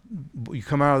 But you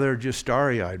come out of there just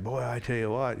starry-eyed. Boy, I tell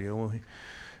you what,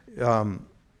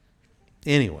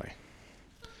 anyway.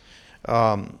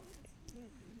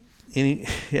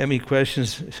 Any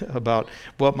questions about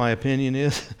what my opinion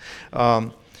is?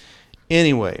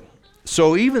 Anyway,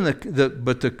 so even the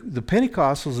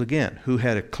Pentecostals, again, who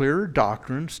had a clearer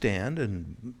doctrine stand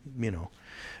and,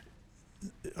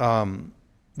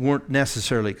 weren't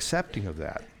necessarily accepting of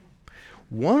that.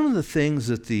 One of the things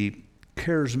that the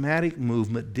charismatic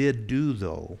movement did do,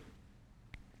 though,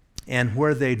 and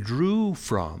where they drew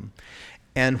from,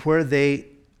 and where they,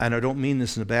 and I don't mean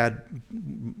this in a bad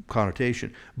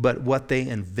connotation, but what they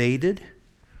invaded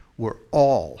were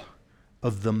all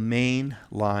of the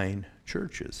mainline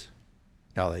churches.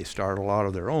 Now, they started a lot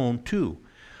of their own too,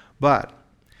 but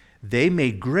they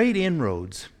made great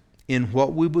inroads in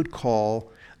what we would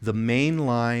call the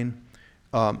mainline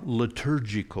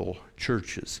liturgical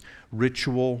churches,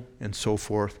 ritual and so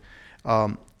forth.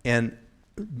 And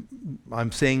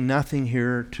I'm saying nothing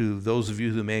here to those of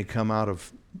you who may come out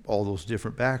of all those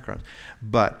different backgrounds.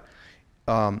 But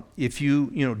if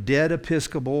you dead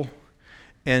Episcopal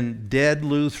and dead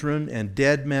Lutheran and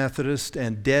dead Methodist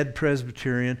and dead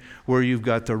Presbyterian, where you've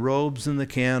got the robes and the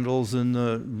candles and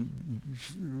the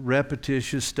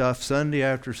repetitious stuff Sunday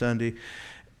after Sunday,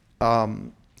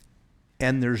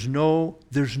 and there's no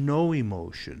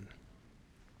emotion.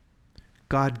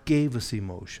 God gave us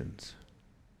emotions.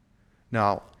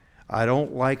 Now, I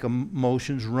don't like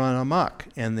emotions run amok,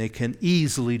 and they can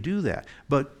easily do that.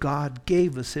 But God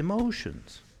gave us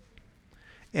emotions.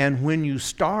 And when you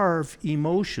starve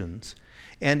emotions,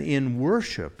 and in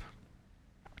worship,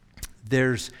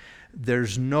 there's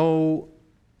no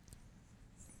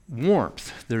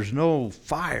warmth, there's no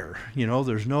fire,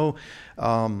 there's no,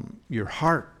 your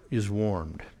heart is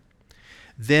warmed,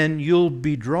 then you'll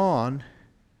be drawn,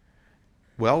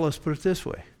 well, let's put it this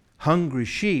way, hungry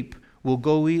sheep will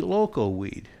go eat loco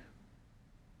weed,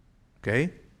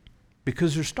 okay?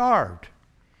 Because they're starved.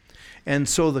 And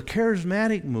so the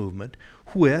charismatic movement,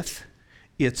 with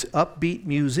its upbeat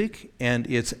music and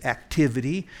its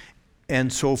activity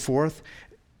and so forth,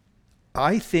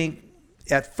 I think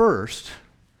at first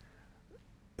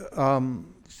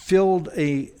filled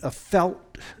a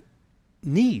felt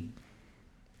need,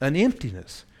 an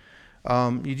emptiness.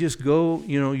 You just go,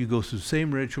 you go through the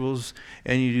same rituals,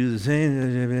 and you do the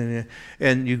same,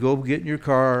 and you go get in your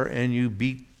car, and you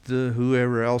beat the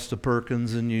whoever else, the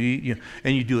Perkins, and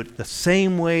and you do it the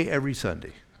same way every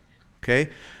Sunday.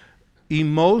 Okay?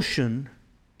 Emotion,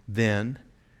 then,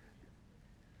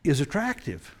 is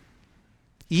attractive,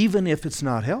 even if it's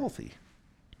not healthy.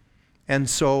 And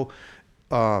so,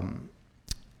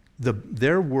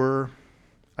 there were,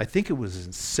 I think it was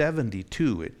in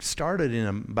 72. It started in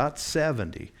about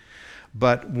 70.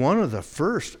 But one of the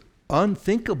first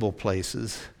unthinkable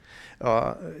places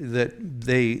that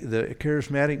the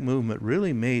charismatic movement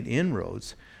really made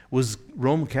inroads was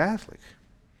Roman Catholic.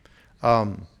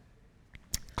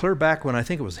 Clear back when I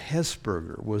think it was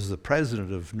Hesburger was the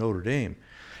president of Notre Dame,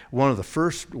 one of the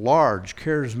first large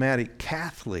charismatic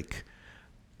Catholic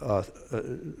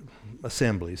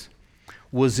assemblies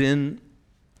was in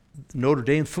Notre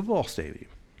Dame football stadium.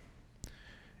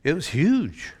 It was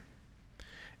huge.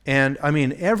 And I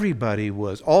mean, everybody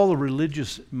was, all the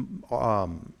religious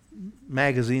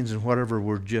magazines and whatever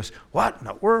were just, what in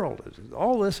the world is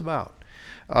all this about?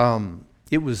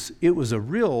 It was a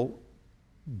real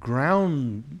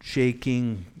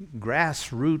ground-shaking,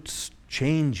 grassroots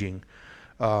changing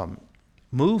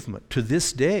movement. To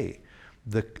this day,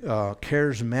 the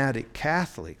charismatic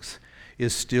Catholics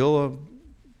is still a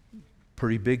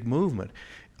pretty big movement.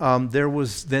 There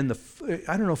was then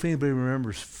I don't know if anybody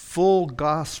remembers, Full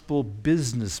Gospel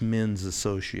Businessmen's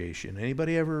Association.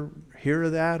 Anybody ever hear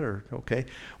of that? Or okay,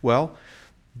 well,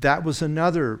 that was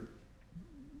another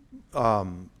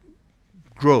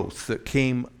growth that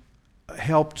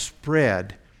helped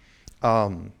spread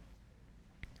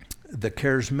the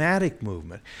charismatic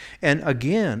movement. And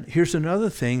again, here's another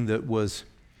thing that was,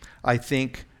 I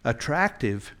think,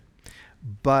 attractive,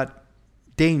 but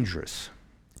dangerous.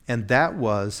 And that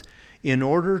was, in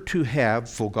order to have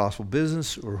Full Gospel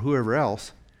Business or whoever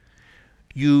else,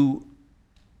 you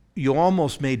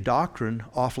almost made doctrine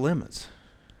off limits.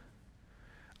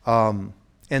 And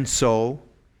so,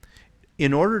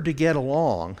 in order to get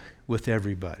along with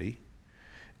everybody,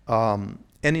 and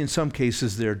in some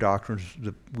cases there are doctrines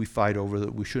that we fight over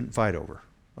that we shouldn't fight over.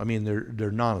 I mean,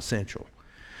 they're non-essential.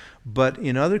 But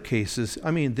in other cases,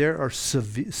 I mean, there are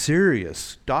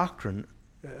serious doctrine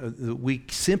that we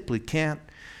simply can't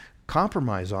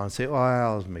compromise on and say, oh,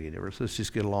 well, let's make a difference. Let's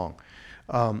just get along.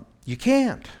 You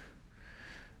can't.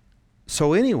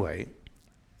 So anyway,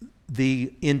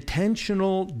 the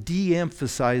intentional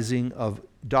de-emphasizing of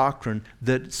doctrine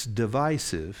that's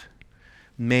divisive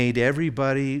made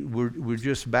everybody, we're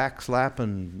just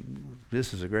backslapping,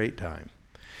 this is a great time.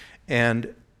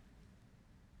 And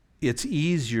it's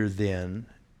easier then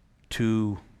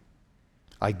to,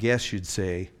 I guess you'd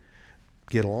say,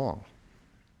 get along.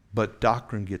 But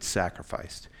doctrine gets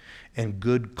sacrificed. And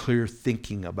good, clear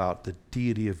thinking about the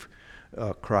deity of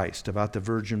Christ, about the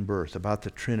virgin birth, about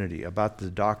the Trinity, about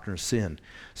the doctrine of sin,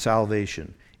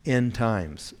 salvation, end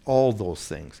times, all those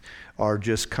things are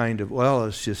just kind of,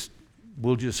 well,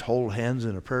 we'll just hold hands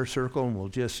in a prayer circle and we'll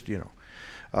just,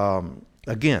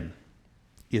 again,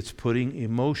 it's putting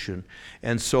emotion.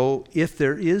 And so if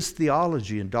there is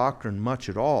theology and doctrine much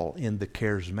at all in the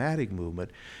charismatic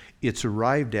movement, it's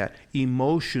arrived at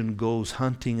emotion goes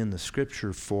hunting in the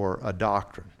scripture for a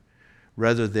doctrine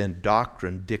rather than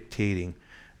doctrine dictating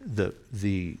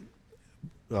the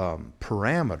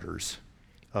parameters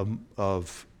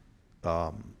of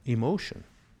emotion.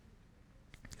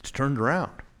 It's turned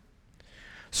around.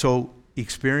 So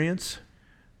experience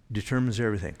determines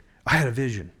everything. I had a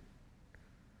vision.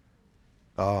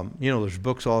 There's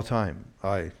books all the time.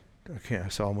 I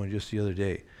saw one just the other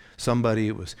day. Somebody,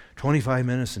 it was 25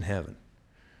 minutes in heaven.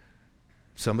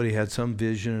 Somebody had some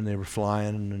vision and they were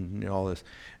flying and all this.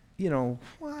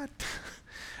 What?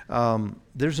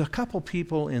 There's a couple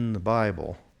people in the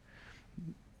Bible,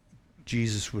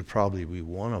 Jesus would probably be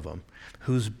one of them,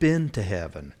 who's been to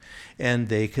heaven. And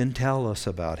they can tell us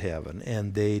about heaven.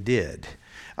 And they did.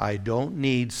 I don't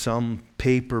need some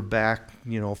paperback,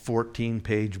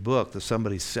 14-page book that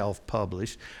somebody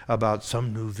self-published about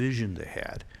some new vision they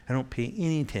had. I don't pay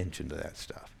any attention to that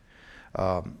stuff.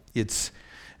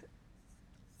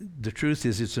 The truth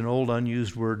is, it's an old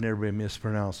unused word and everybody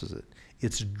mispronounces it.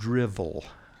 It's drivel.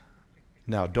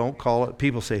 Now, don't call it,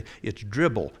 people say it's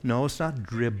dribble. No, it's not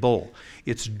dribble.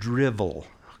 It's drivel,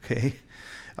 okay?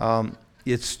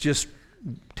 It's just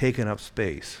taking up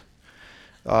space.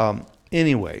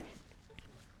 Anyway,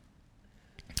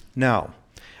 now,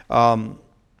 the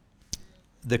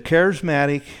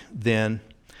charismatic then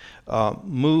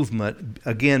movement,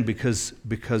 again, because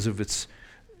of its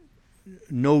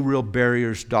no real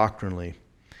barriers doctrinally,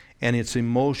 and its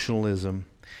emotionalism.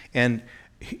 And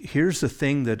here's the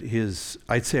thing that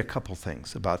I'd say a couple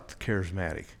things about the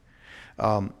charismatic.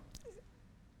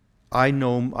 I've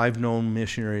known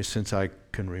missionaries since I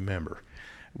can remember.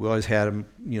 We always had them,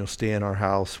 stay in our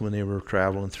house when they were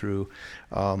traveling through.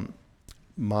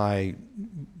 My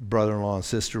brother-in-law and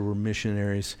sister were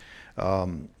missionaries.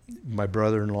 My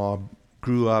brother-in-law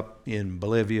grew up in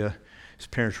Bolivia. His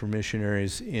parents were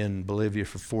missionaries in Bolivia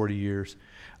for 40 years.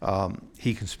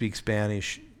 He can speak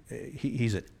Spanish.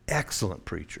 He's an excellent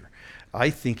preacher. I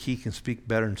think he can speak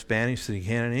better in Spanish than he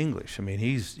can in English. I mean,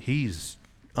 he's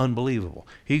unbelievable.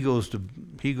 He goes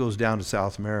down to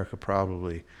South America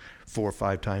probably 4 or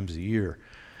 5 times a year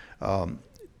to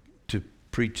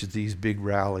preach at these big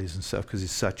rallies and stuff because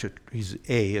he's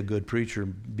a good preacher.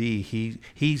 And B,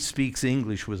 he speaks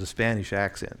English with a Spanish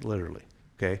accent, literally.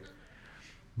 Okay,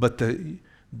 but the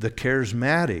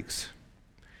charismatics,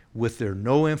 with their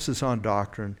no emphasis on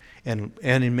doctrine, and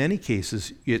in many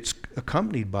cases it's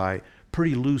accompanied by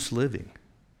pretty loose living.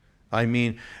 I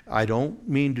mean, I don't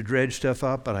mean to dredge stuff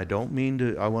up, and I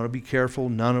want to be careful.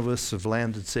 None of us have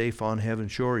landed safe on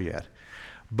heaven's shore yet.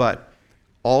 But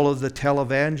all of the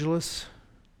televangelists,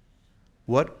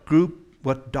 what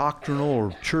doctrinal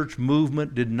or church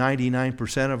movement did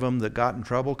 99% of them that got in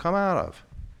trouble come out of?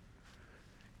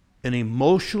 An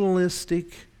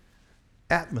emotionalistic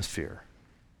atmosphere.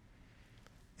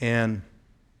 And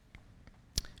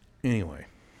anyway,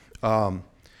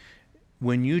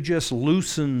 when you just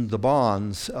loosen the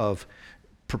bonds of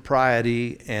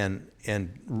propriety and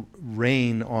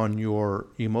rein on your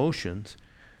emotions,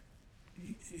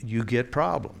 you get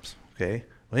problems. Okay.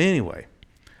 Well, anyway,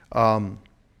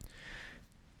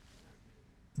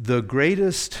 the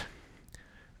greatest,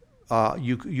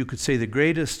 you could say, the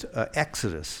greatest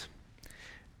exodus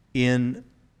in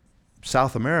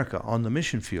South America on the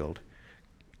mission field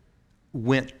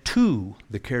went to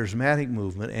the charismatic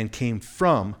movement and came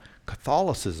from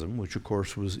Catholicism, which of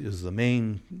course is the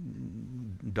main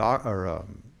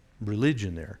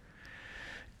religion there,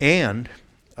 and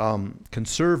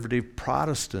conservative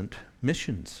Protestant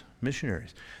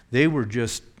missionaries. They were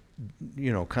just,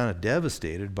 kind of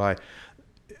devastated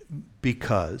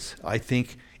because I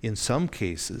think in some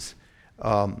cases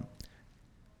Um,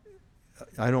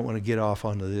 I don't want to get off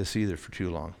onto this either for too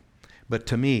long. But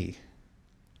to me,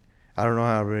 I don't know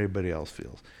how everybody else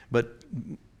feels, but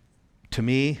to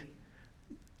me,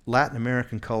 Latin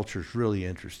American culture is really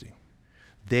interesting.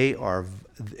 They are,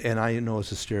 and I know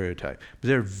it's a stereotype,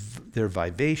 but they're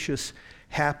vivacious,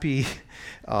 happy.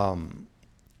 I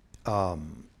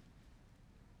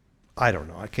don't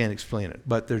know. I can't explain it,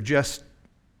 but they're just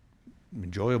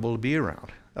enjoyable to be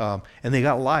around, and they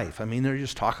got life. I mean, they're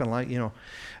just talking like, you know.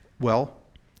 Well,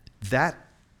 that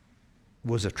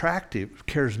was attractive,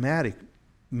 charismatic,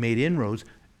 made inroads,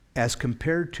 as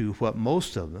compared to what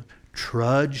most of them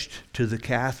trudged to the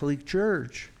Catholic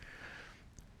Church.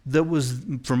 That was,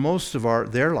 for most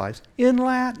of their lives, in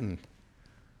Latin.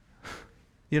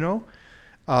 You know?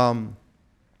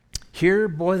 Here,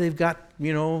 boy, they've got,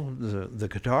 you know, the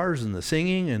guitars and the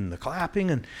singing and the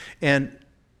clapping, and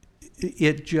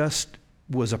it just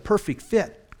was a perfect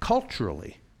fit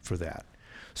culturally for that.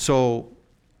 So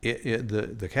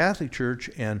the Catholic Church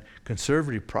and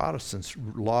conservative Protestants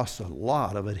lost a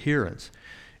lot of adherents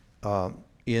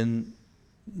in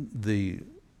the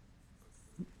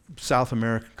South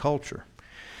American culture.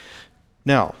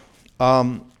 Now,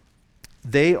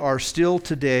 they are still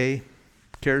today,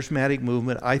 charismatic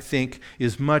movement, I think,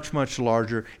 is much, much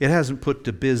larger. It hasn't put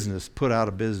out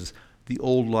of business the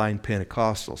old line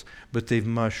Pentecostals, but they've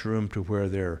mushroomed to where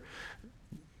they're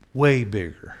way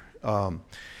bigger.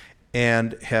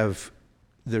 And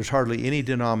there's hardly any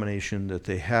denomination that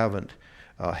they haven't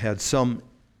had some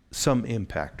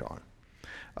impact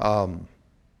on.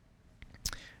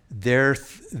 Their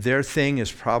thing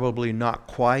is probably not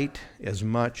quite as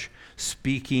much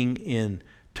speaking in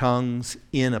tongues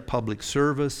in a public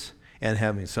service and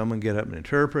having someone get up and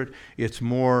interpret. It's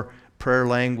more prayer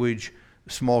language,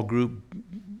 small group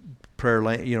prayer,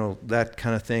 that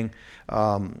kind of thing.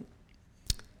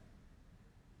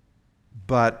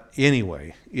 But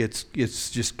anyway, it's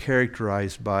just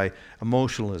characterized by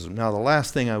emotionalism. Now, the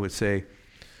last thing I would say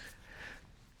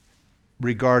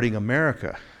regarding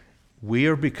America, we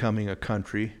are becoming a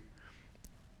country.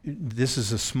 This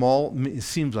is it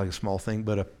seems like a small thing,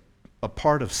 but a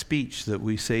part of speech that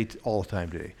we say all the time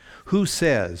today. Who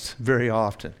says very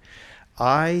often,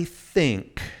 I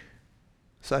think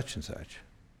such and such?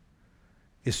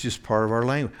 It's just part of our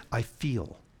language. I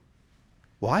feel.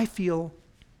 Well, I feel.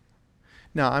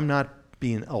 Now, I'm not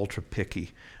being ultra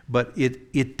picky, but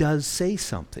it does say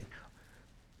something.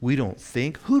 We don't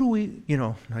think. Who do we,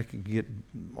 I can get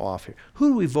off here.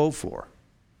 Who do we vote for?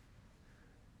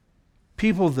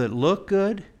 People that look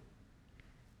good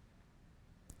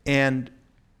and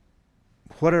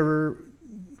whatever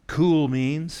cool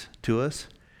means to us,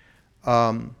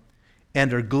 and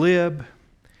are glib,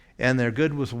 and they're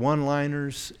good with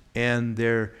one-liners, and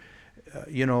they're,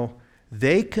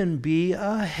 they can be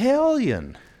a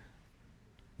hellion.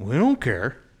 We don't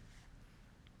care.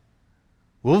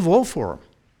 We'll vote for them.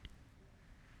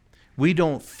 We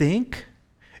don't think,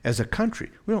 as a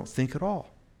country, we don't think at all.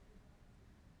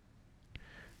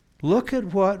 Look at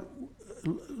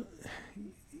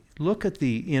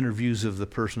the interviews of the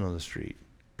person on the street.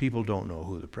 People don't know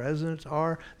who the presidents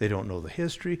are. They don't know the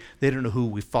history. They don't know who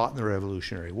we fought in the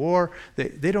Revolutionary War.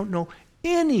 They don't know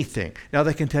anything. Now,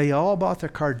 they can tell you all about the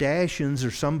Kardashians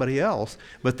or somebody else,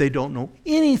 but they don't know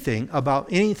anything about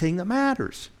anything that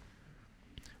matters.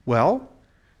 Well,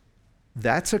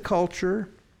 that's a culture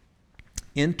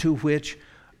into which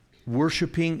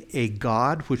worshiping a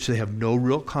God, which they have no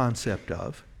real concept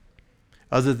of,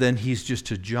 other than he's just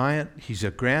a giant, he's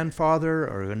a grandfather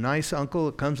or a nice uncle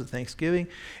that comes at Thanksgiving,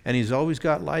 and he's always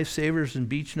got lifesavers and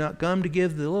beech nut gum to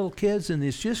give the little kids, and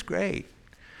it's just great.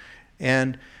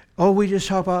 And, we just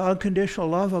talk about unconditional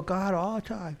love of God all the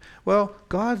time. Well,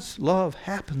 God's love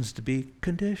happens to be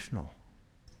conditional.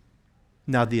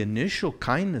 Now, the initial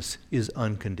kindness is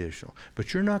unconditional,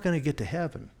 but you're not going to get to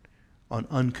heaven on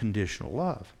unconditional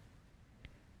love.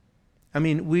 I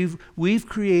mean, we've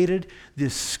created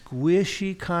this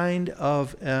squishy kind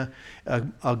of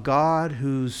a God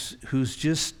who's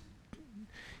just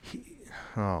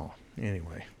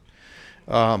anyway,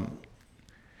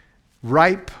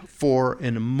 ripe for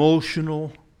an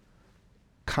emotional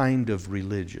kind of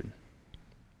religion.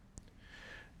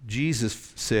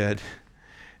 Jesus said,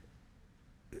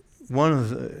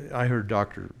 I heard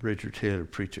Dr. Richard Taylor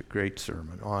preach a great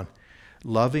sermon on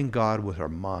loving God with our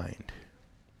mind.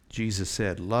 Jesus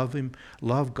said, love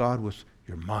God with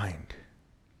your mind.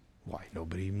 Why?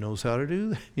 Nobody even knows how to do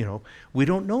that. We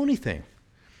don't know anything.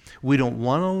 We don't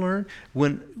want to learn.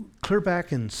 Clear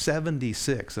back in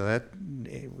 76, so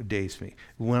that dates me,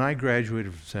 when I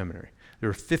graduated from seminary, There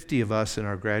were 50 of us in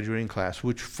our graduating class,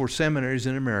 which for seminaries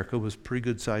in America was a pretty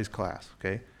good-sized class,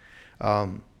 okay?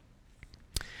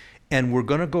 And we're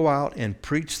going to go out and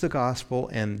preach the gospel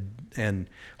and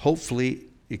hopefully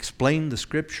explain the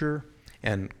Scripture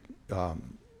and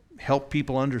help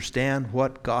people understand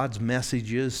what God's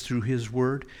message is through His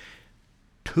Word.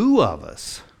 2 of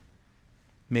us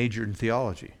majored in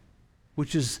theology,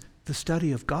 which is the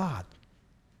study of God.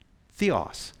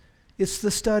 Theos. It's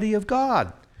the study of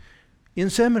God in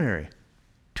seminary.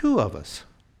 2 of us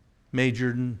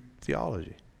majored in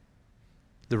theology.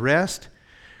 The rest,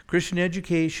 Christian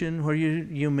education, where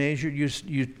you measure,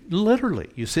 you literally,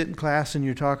 you sit in class and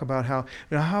you talk about how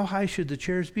high should the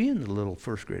chairs be in the little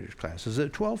first graders class? Is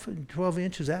it 12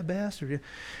 inches at best?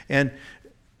 And,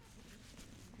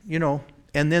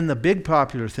 and then the big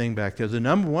popular thing back there, the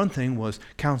number one thing was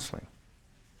counseling.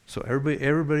 So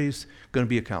everybody's going to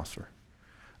be a counselor.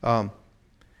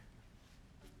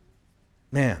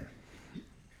 Man.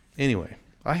 Anyway,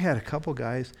 I had a couple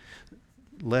guys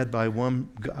led by one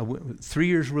guy, 3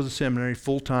 years worth of seminary,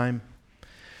 full-time.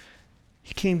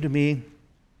 He came to me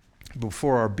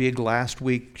before our big last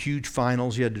week, huge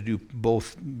finals. You had to do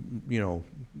both,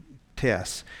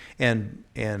 tests. And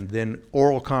then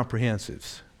oral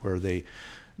comprehensives, where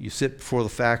you sit before the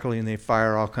faculty and they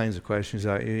fire all kinds of questions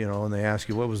out, and they ask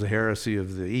you, what was the heresy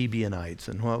of the Ebionites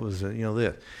and what was,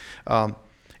 this.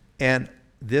 And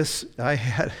this, I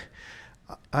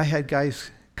had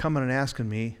guys coming and asking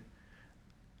me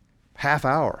half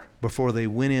hour before they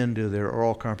went into their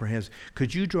oral comprehensive,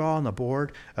 could you draw on the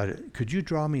board, could you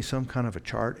draw me some kind of a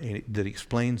chart that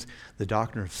explains the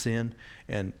doctrine of sin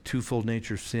and twofold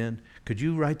nature of sin? Could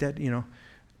you write that,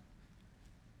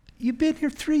 You've been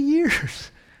here 3 years,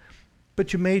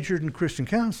 but you majored in Christian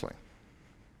counseling.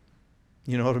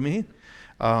 You know what I mean?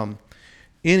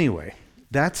 Anyway,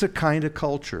 that's a kind of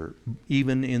culture,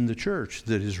 even in the church,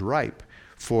 that is ripe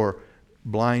for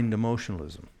blind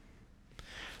emotionalism.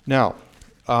 Now,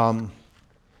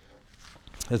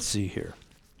 let's see here.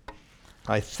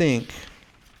 I think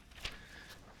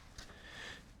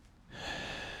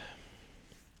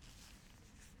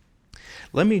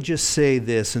let me just say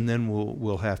this, and then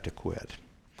we'll have to quit.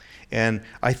 And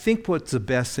I think what's the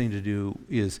best thing to do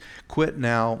is quit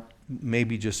now.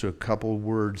 Maybe just a couple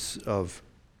words of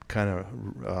kind of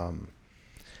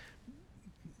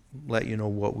let you know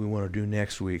what we want to do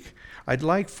next week. I'd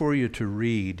like for you to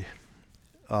read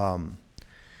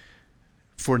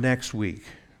for next week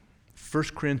 1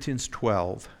 Corinthians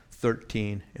 12,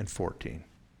 13, and 14.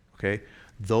 Okay?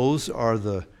 Those are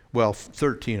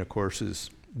 13, of course, is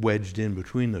wedged in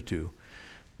between the two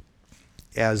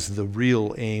as the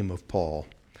real aim of Paul.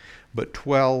 But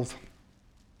 12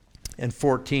 and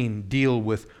 14 deal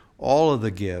with all of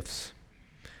the gifts,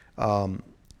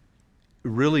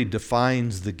 really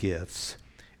defines the gifts.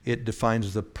 It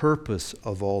defines the purpose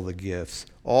of all the gifts,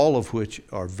 all of which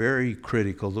are very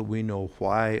critical that we know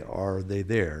why are they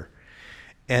there,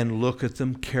 and look at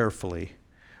them carefully,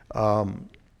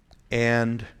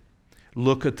 and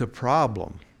look at the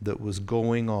problem that was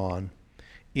going on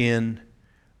in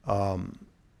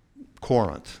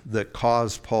Corinth that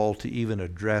caused Paul to even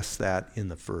address that in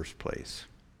the first place.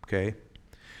 Okay?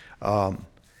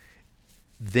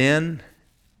 Then,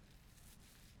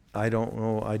 I don't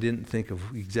know, I didn't think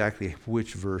of exactly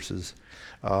which verses,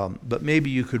 but maybe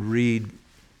you could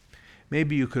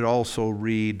also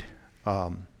read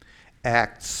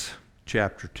Acts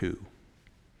chapter 2.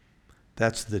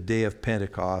 That's the day of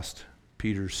Pentecost,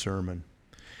 Peter's sermon.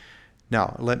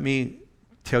 Now, let me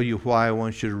tell you why I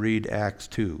want you to read Acts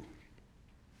 2.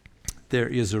 There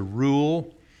is a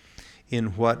rule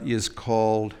in what is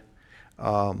called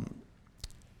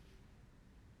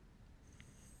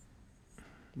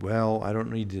you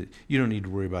don't need to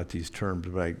worry about these terms,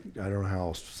 but I don't know how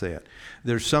else to say it.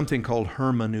 There's something called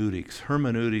hermeneutics.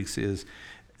 Hermeneutics is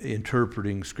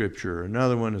interpreting Scripture.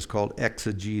 Another one is called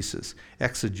exegesis.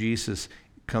 Exegesis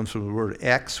comes from the word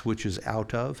ex, which is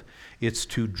out of. It's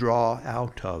to draw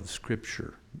out of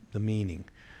Scripture, the meaning,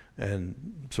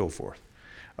 and so forth.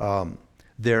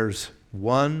 There's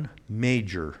one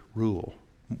major rule,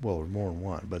 well, more than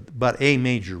one, but a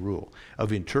major rule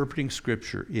of interpreting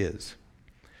Scripture is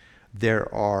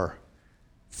there are,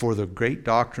 for the great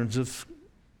doctrines of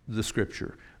the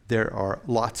Scripture, there are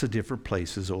lots of different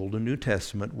places, Old and New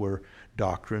Testament, where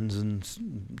doctrines and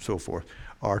so forth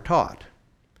are taught.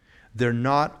 They're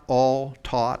not all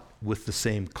taught with the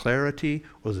same clarity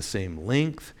or the same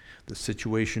length. The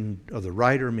situation of the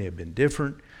writer may have been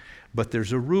different, but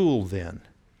there's a rule then.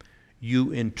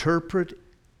 You interpret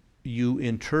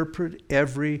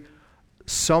every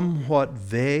somewhat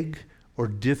vague or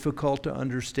difficult to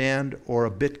understand or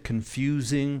a bit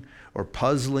confusing or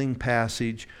puzzling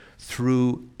passage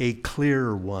through a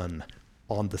clearer one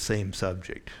on the same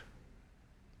subject.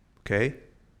 Okay?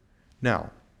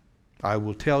 Now, I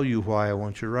will tell you why I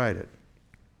want you to write it.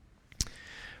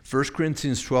 1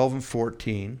 Corinthians 12 and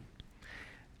 14,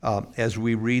 as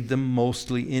we read them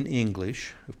mostly in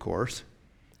English, of course,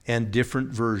 and different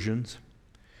versions,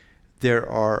 there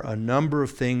are a number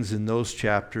of things in those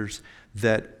chapters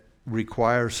that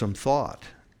require some thought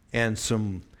and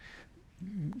some,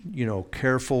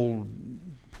 careful,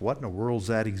 what in the world does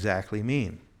that exactly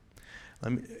mean?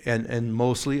 And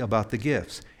mostly about the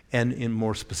gifts, and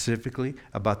more specifically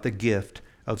about the gift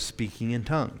of speaking in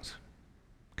tongues.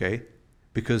 Okay?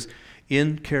 Because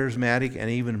in charismatic and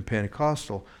even in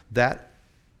Pentecostal, that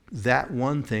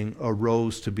one thing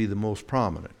arose to be the most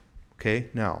prominent. Okay?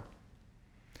 Now,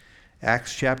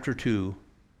 Acts chapter 2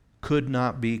 could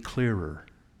not be clearer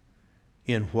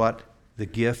in what the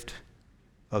gift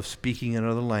of speaking in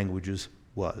other languages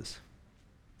was.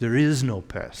 There is no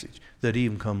passage that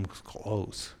even comes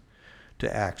close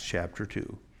to Acts chapter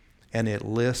 2. And it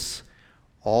lists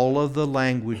all of the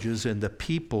languages and the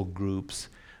people groups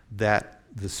that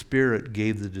the Spirit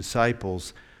gave the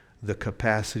disciples the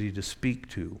capacity to speak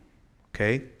to.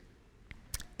 Okay?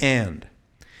 And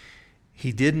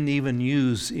he didn't even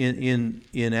use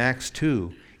in Acts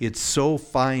 2, it's so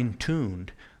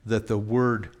fine-tuned that the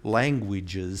word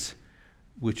languages,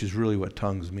 which is really what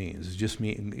tongues means, it just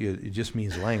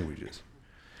means languages.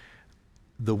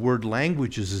 The word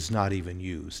languages is not even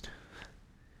used.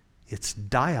 It's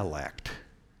dialect,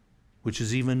 which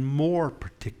is even more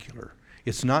particular.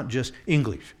 It's not just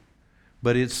English,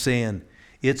 but it's saying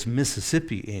it's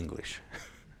Mississippi English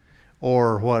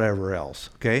or whatever else,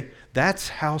 okay? That's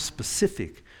how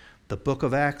specific the book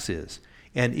of Acts is.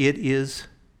 And it is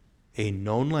a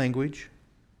known language,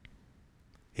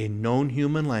 a known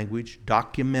human language,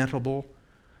 documentable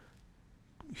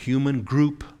human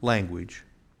group language.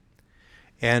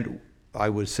 And I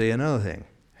would say another thing.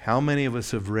 How many of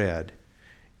us have read,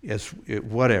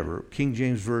 King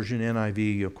James Version,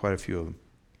 NIV, quite a few of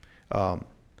them.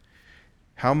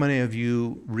 How many of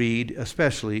you read,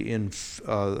 especially in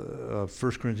 1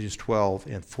 Corinthians 12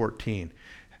 and 14,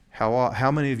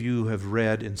 how many of you have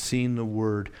read and seen the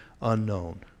word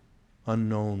unknown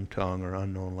tongue or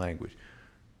unknown language?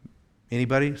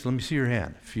 Anybody? So let me see your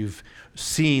hand. If you've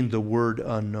seen the word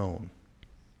unknown.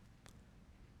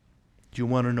 Do you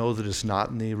want to know that it's not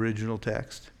in the original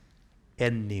text?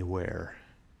 Anywhere.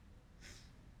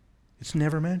 It's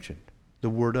never mentioned, the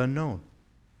word unknown.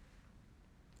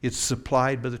 It's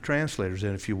supplied by the translators,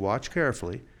 and if you watch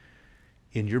carefully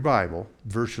in your Bible,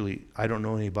 virtually, I don't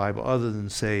know any Bible other than,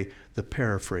 say, the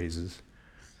paraphrases,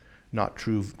 not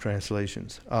true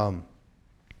translations.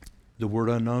 The word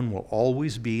unknown will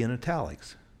always be in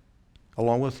italics,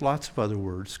 along with lots of other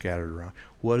words scattered around.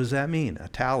 What does that mean?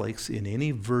 Italics in any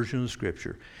version of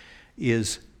Scripture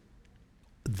is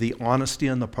the honesty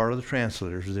on the part of the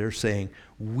translators. They're saying,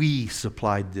 we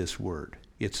supplied this word.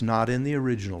 It's not in the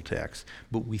original text,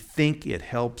 but we think it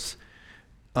helps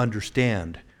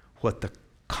understand what the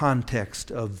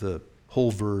context of the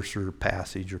whole verse or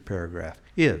passage or paragraph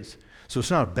is. So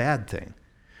it's not a bad thing.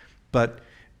 But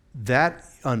that,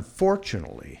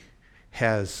 unfortunately,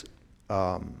 has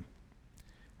gone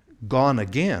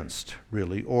against,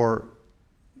 really, or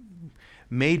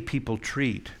made people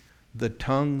treat the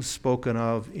tongues spoken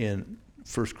of in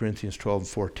 1 Corinthians 12 and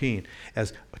 14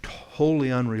 as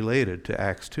wholly unrelated to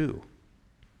Acts 2.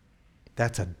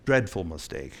 That's a dreadful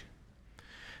mistake.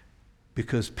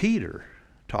 Because Peter,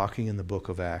 talking in the book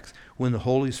of Acts, when the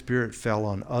Holy Spirit fell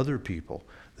on other people,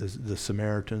 the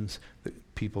Samaritans, the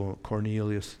people,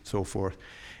 Cornelius, so forth,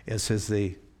 it says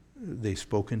they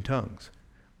spoke in tongues.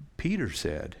 Peter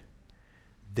said,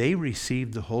 they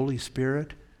received the Holy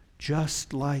Spirit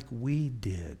just like we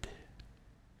did.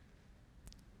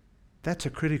 That's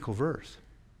a critical verse.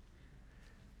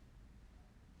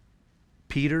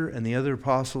 Peter and the other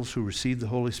apostles who received the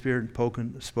Holy Spirit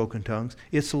and spoke in tongues,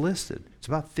 it's listed. It's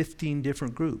about 15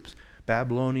 different groups.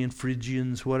 Babylonian,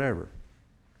 Phrygians, whatever.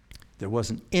 There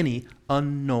wasn't any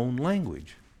unknown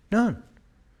language. None.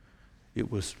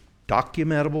 It was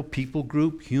documentable people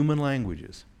group, human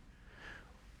languages.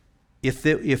 If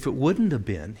it wouldn't have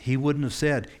been, he wouldn't have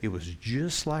said, it was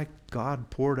just like God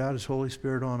poured out his Holy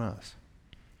Spirit on us.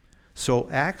 So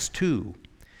Acts 2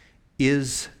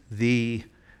 is the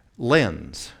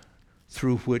lens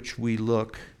through which we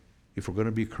look, if we're going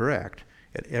to be correct,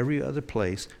 at every other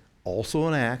place, also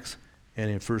in Acts and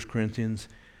in 1 Corinthians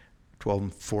 12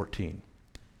 and 14,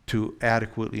 to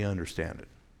adequately understand it.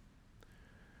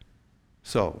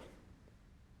 So,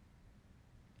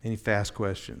 Any fast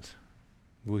questions?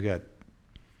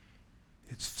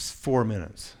 It's 4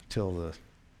 minutes till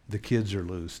the kids are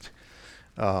loosed.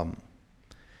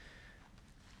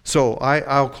 So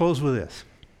I'll close with this.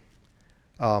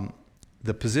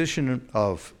 The position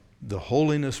of the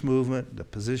holiness movement, the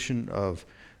position of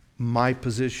my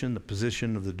position, the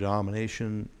position of the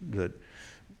denomination that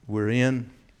we're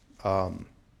in,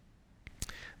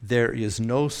 there is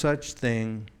no such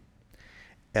thing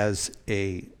as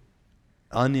a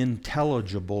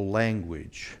unintelligible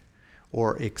language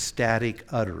or ecstatic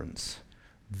utterance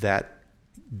that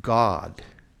God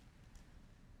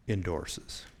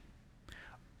endorses.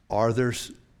 Are there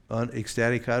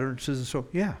ecstatic utterances and so?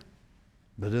 Yeah,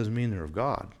 but it doesn't mean they're of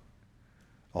God.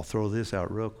 I'll throw this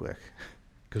out real quick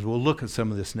because we'll look at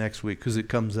some of this next week because it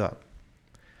comes up.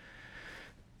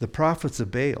 The prophets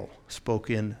of Baal spoke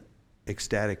in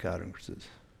ecstatic utterances.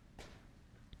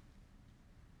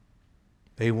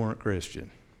 They weren't Christian.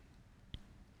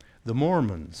 The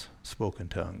Mormons spoke in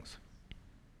tongues.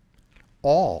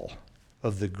 All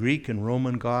of the Greek and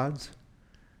Roman gods,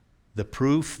 the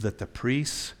proof that the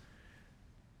priests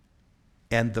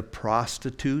and the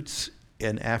prostitutes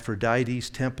in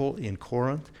Aphrodite's temple in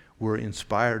Corinth were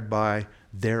inspired by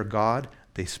their god,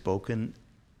 they spoke in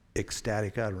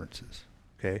ecstatic utterances.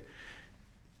 Okay?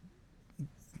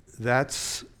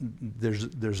 There's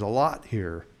a lot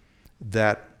here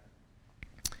that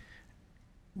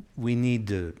we need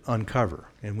to uncover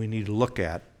and we need to look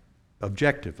at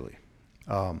objectively.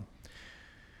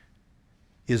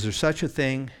 Is there such a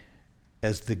thing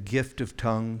as the gift of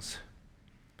tongues,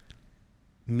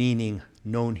 meaning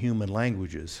known human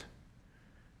languages,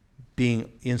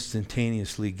 being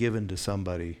instantaneously given to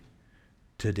somebody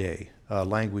today, a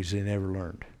language they never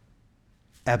learned?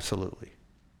 Absolutely.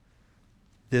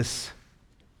 This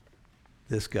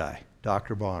guy,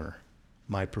 Dr. Bonner,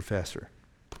 my professor,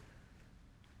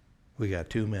 we got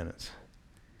 2 minutes,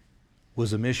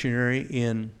 was a missionary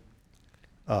in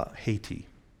Haiti.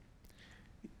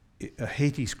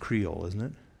 Haiti's Creole, isn't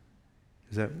it?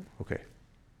 Is that okay?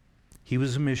 He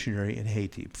was a missionary in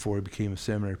Haiti before he became a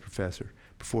seminary professor.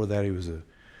 Before that,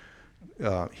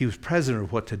 he was president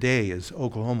of what today is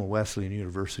Oklahoma Wesleyan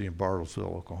University in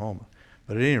Bartlesville, Oklahoma.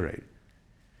 But at any rate,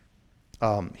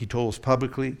 he told us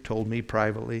publicly, told me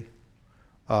privately,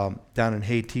 down in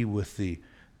Haiti with the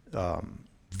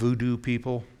voodoo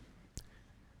people,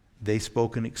 they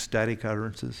spoke in ecstatic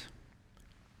utterances.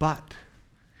 But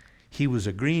he was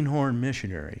a greenhorn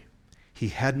missionary. He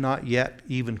had not yet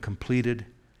even completed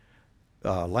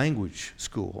language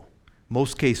school.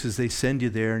 Most cases, they send you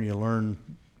there and you learn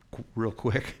real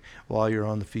quick while you're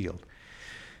on the field.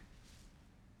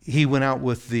 He went out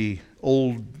with the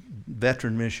old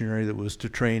veteran missionary that was to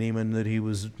train him and that he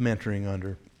was mentoring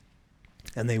under.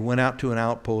 And they went out to an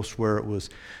outpost where it was,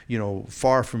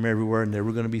 far from everywhere, and they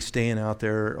were going to be staying out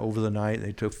there over the night.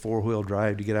 They took 4-wheel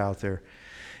drive to get out there.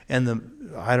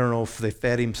 And I don't know if they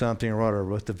fed him something or whatever,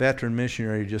 but the veteran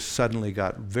missionary just suddenly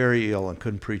got very ill and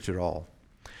couldn't preach at all.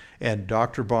 And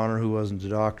Dr. Bonner, who wasn't a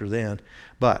doctor then,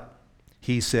 but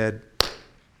he said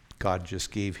God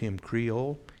just gave him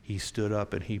Creole. He stood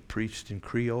up and he preached in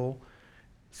Creole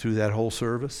through that whole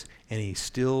service, and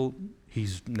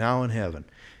he's now in heaven.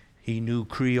 He knew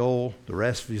Creole the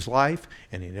rest of his life,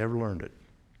 and he never learned it.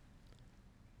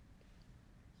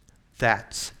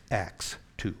 That's Acts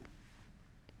 2.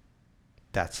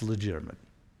 That's legitimate.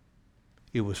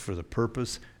 It was for the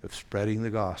purpose of spreading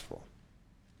the gospel.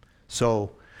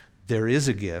 So there is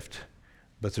a gift,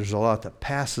 but there's a lot that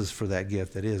passes for that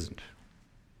gift that isn't.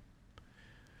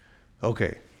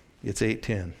 Okay, it's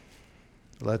 8:10.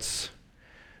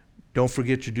 Don't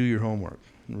forget to do your homework.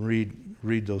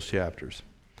 Read those chapters.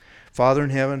 Father in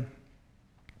heaven,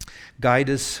 guide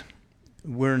us.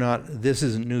 This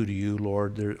isn't new to you,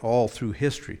 Lord. They're all through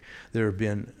history. There have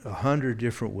been 100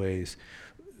 different ways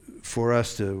for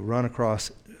us to run across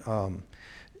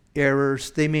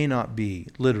errors. They may not be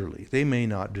literally. They may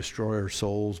not destroy our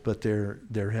souls, but they're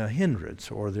a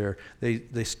hindrance, or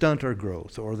they stunt our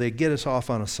growth, or they get us off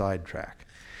on a sidetrack.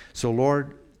 So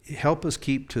Lord, help us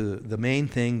keep to the main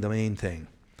thing,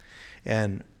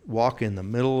 and walk in the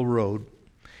middle of the road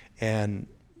and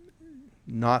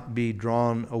not be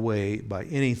drawn away by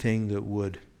anything that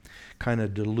would kind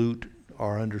of dilute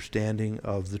our understanding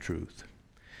of the truth.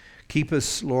 Keep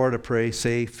us, Lord, I pray,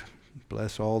 safe.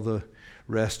 Bless all the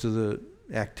rest of the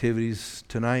activities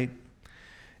tonight.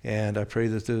 And I pray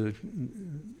that the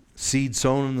seed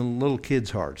sown in the little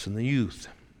kids' hearts and the youth,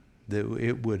 that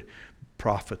it would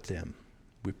profit them.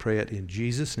 We pray it in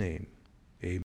Jesus' name.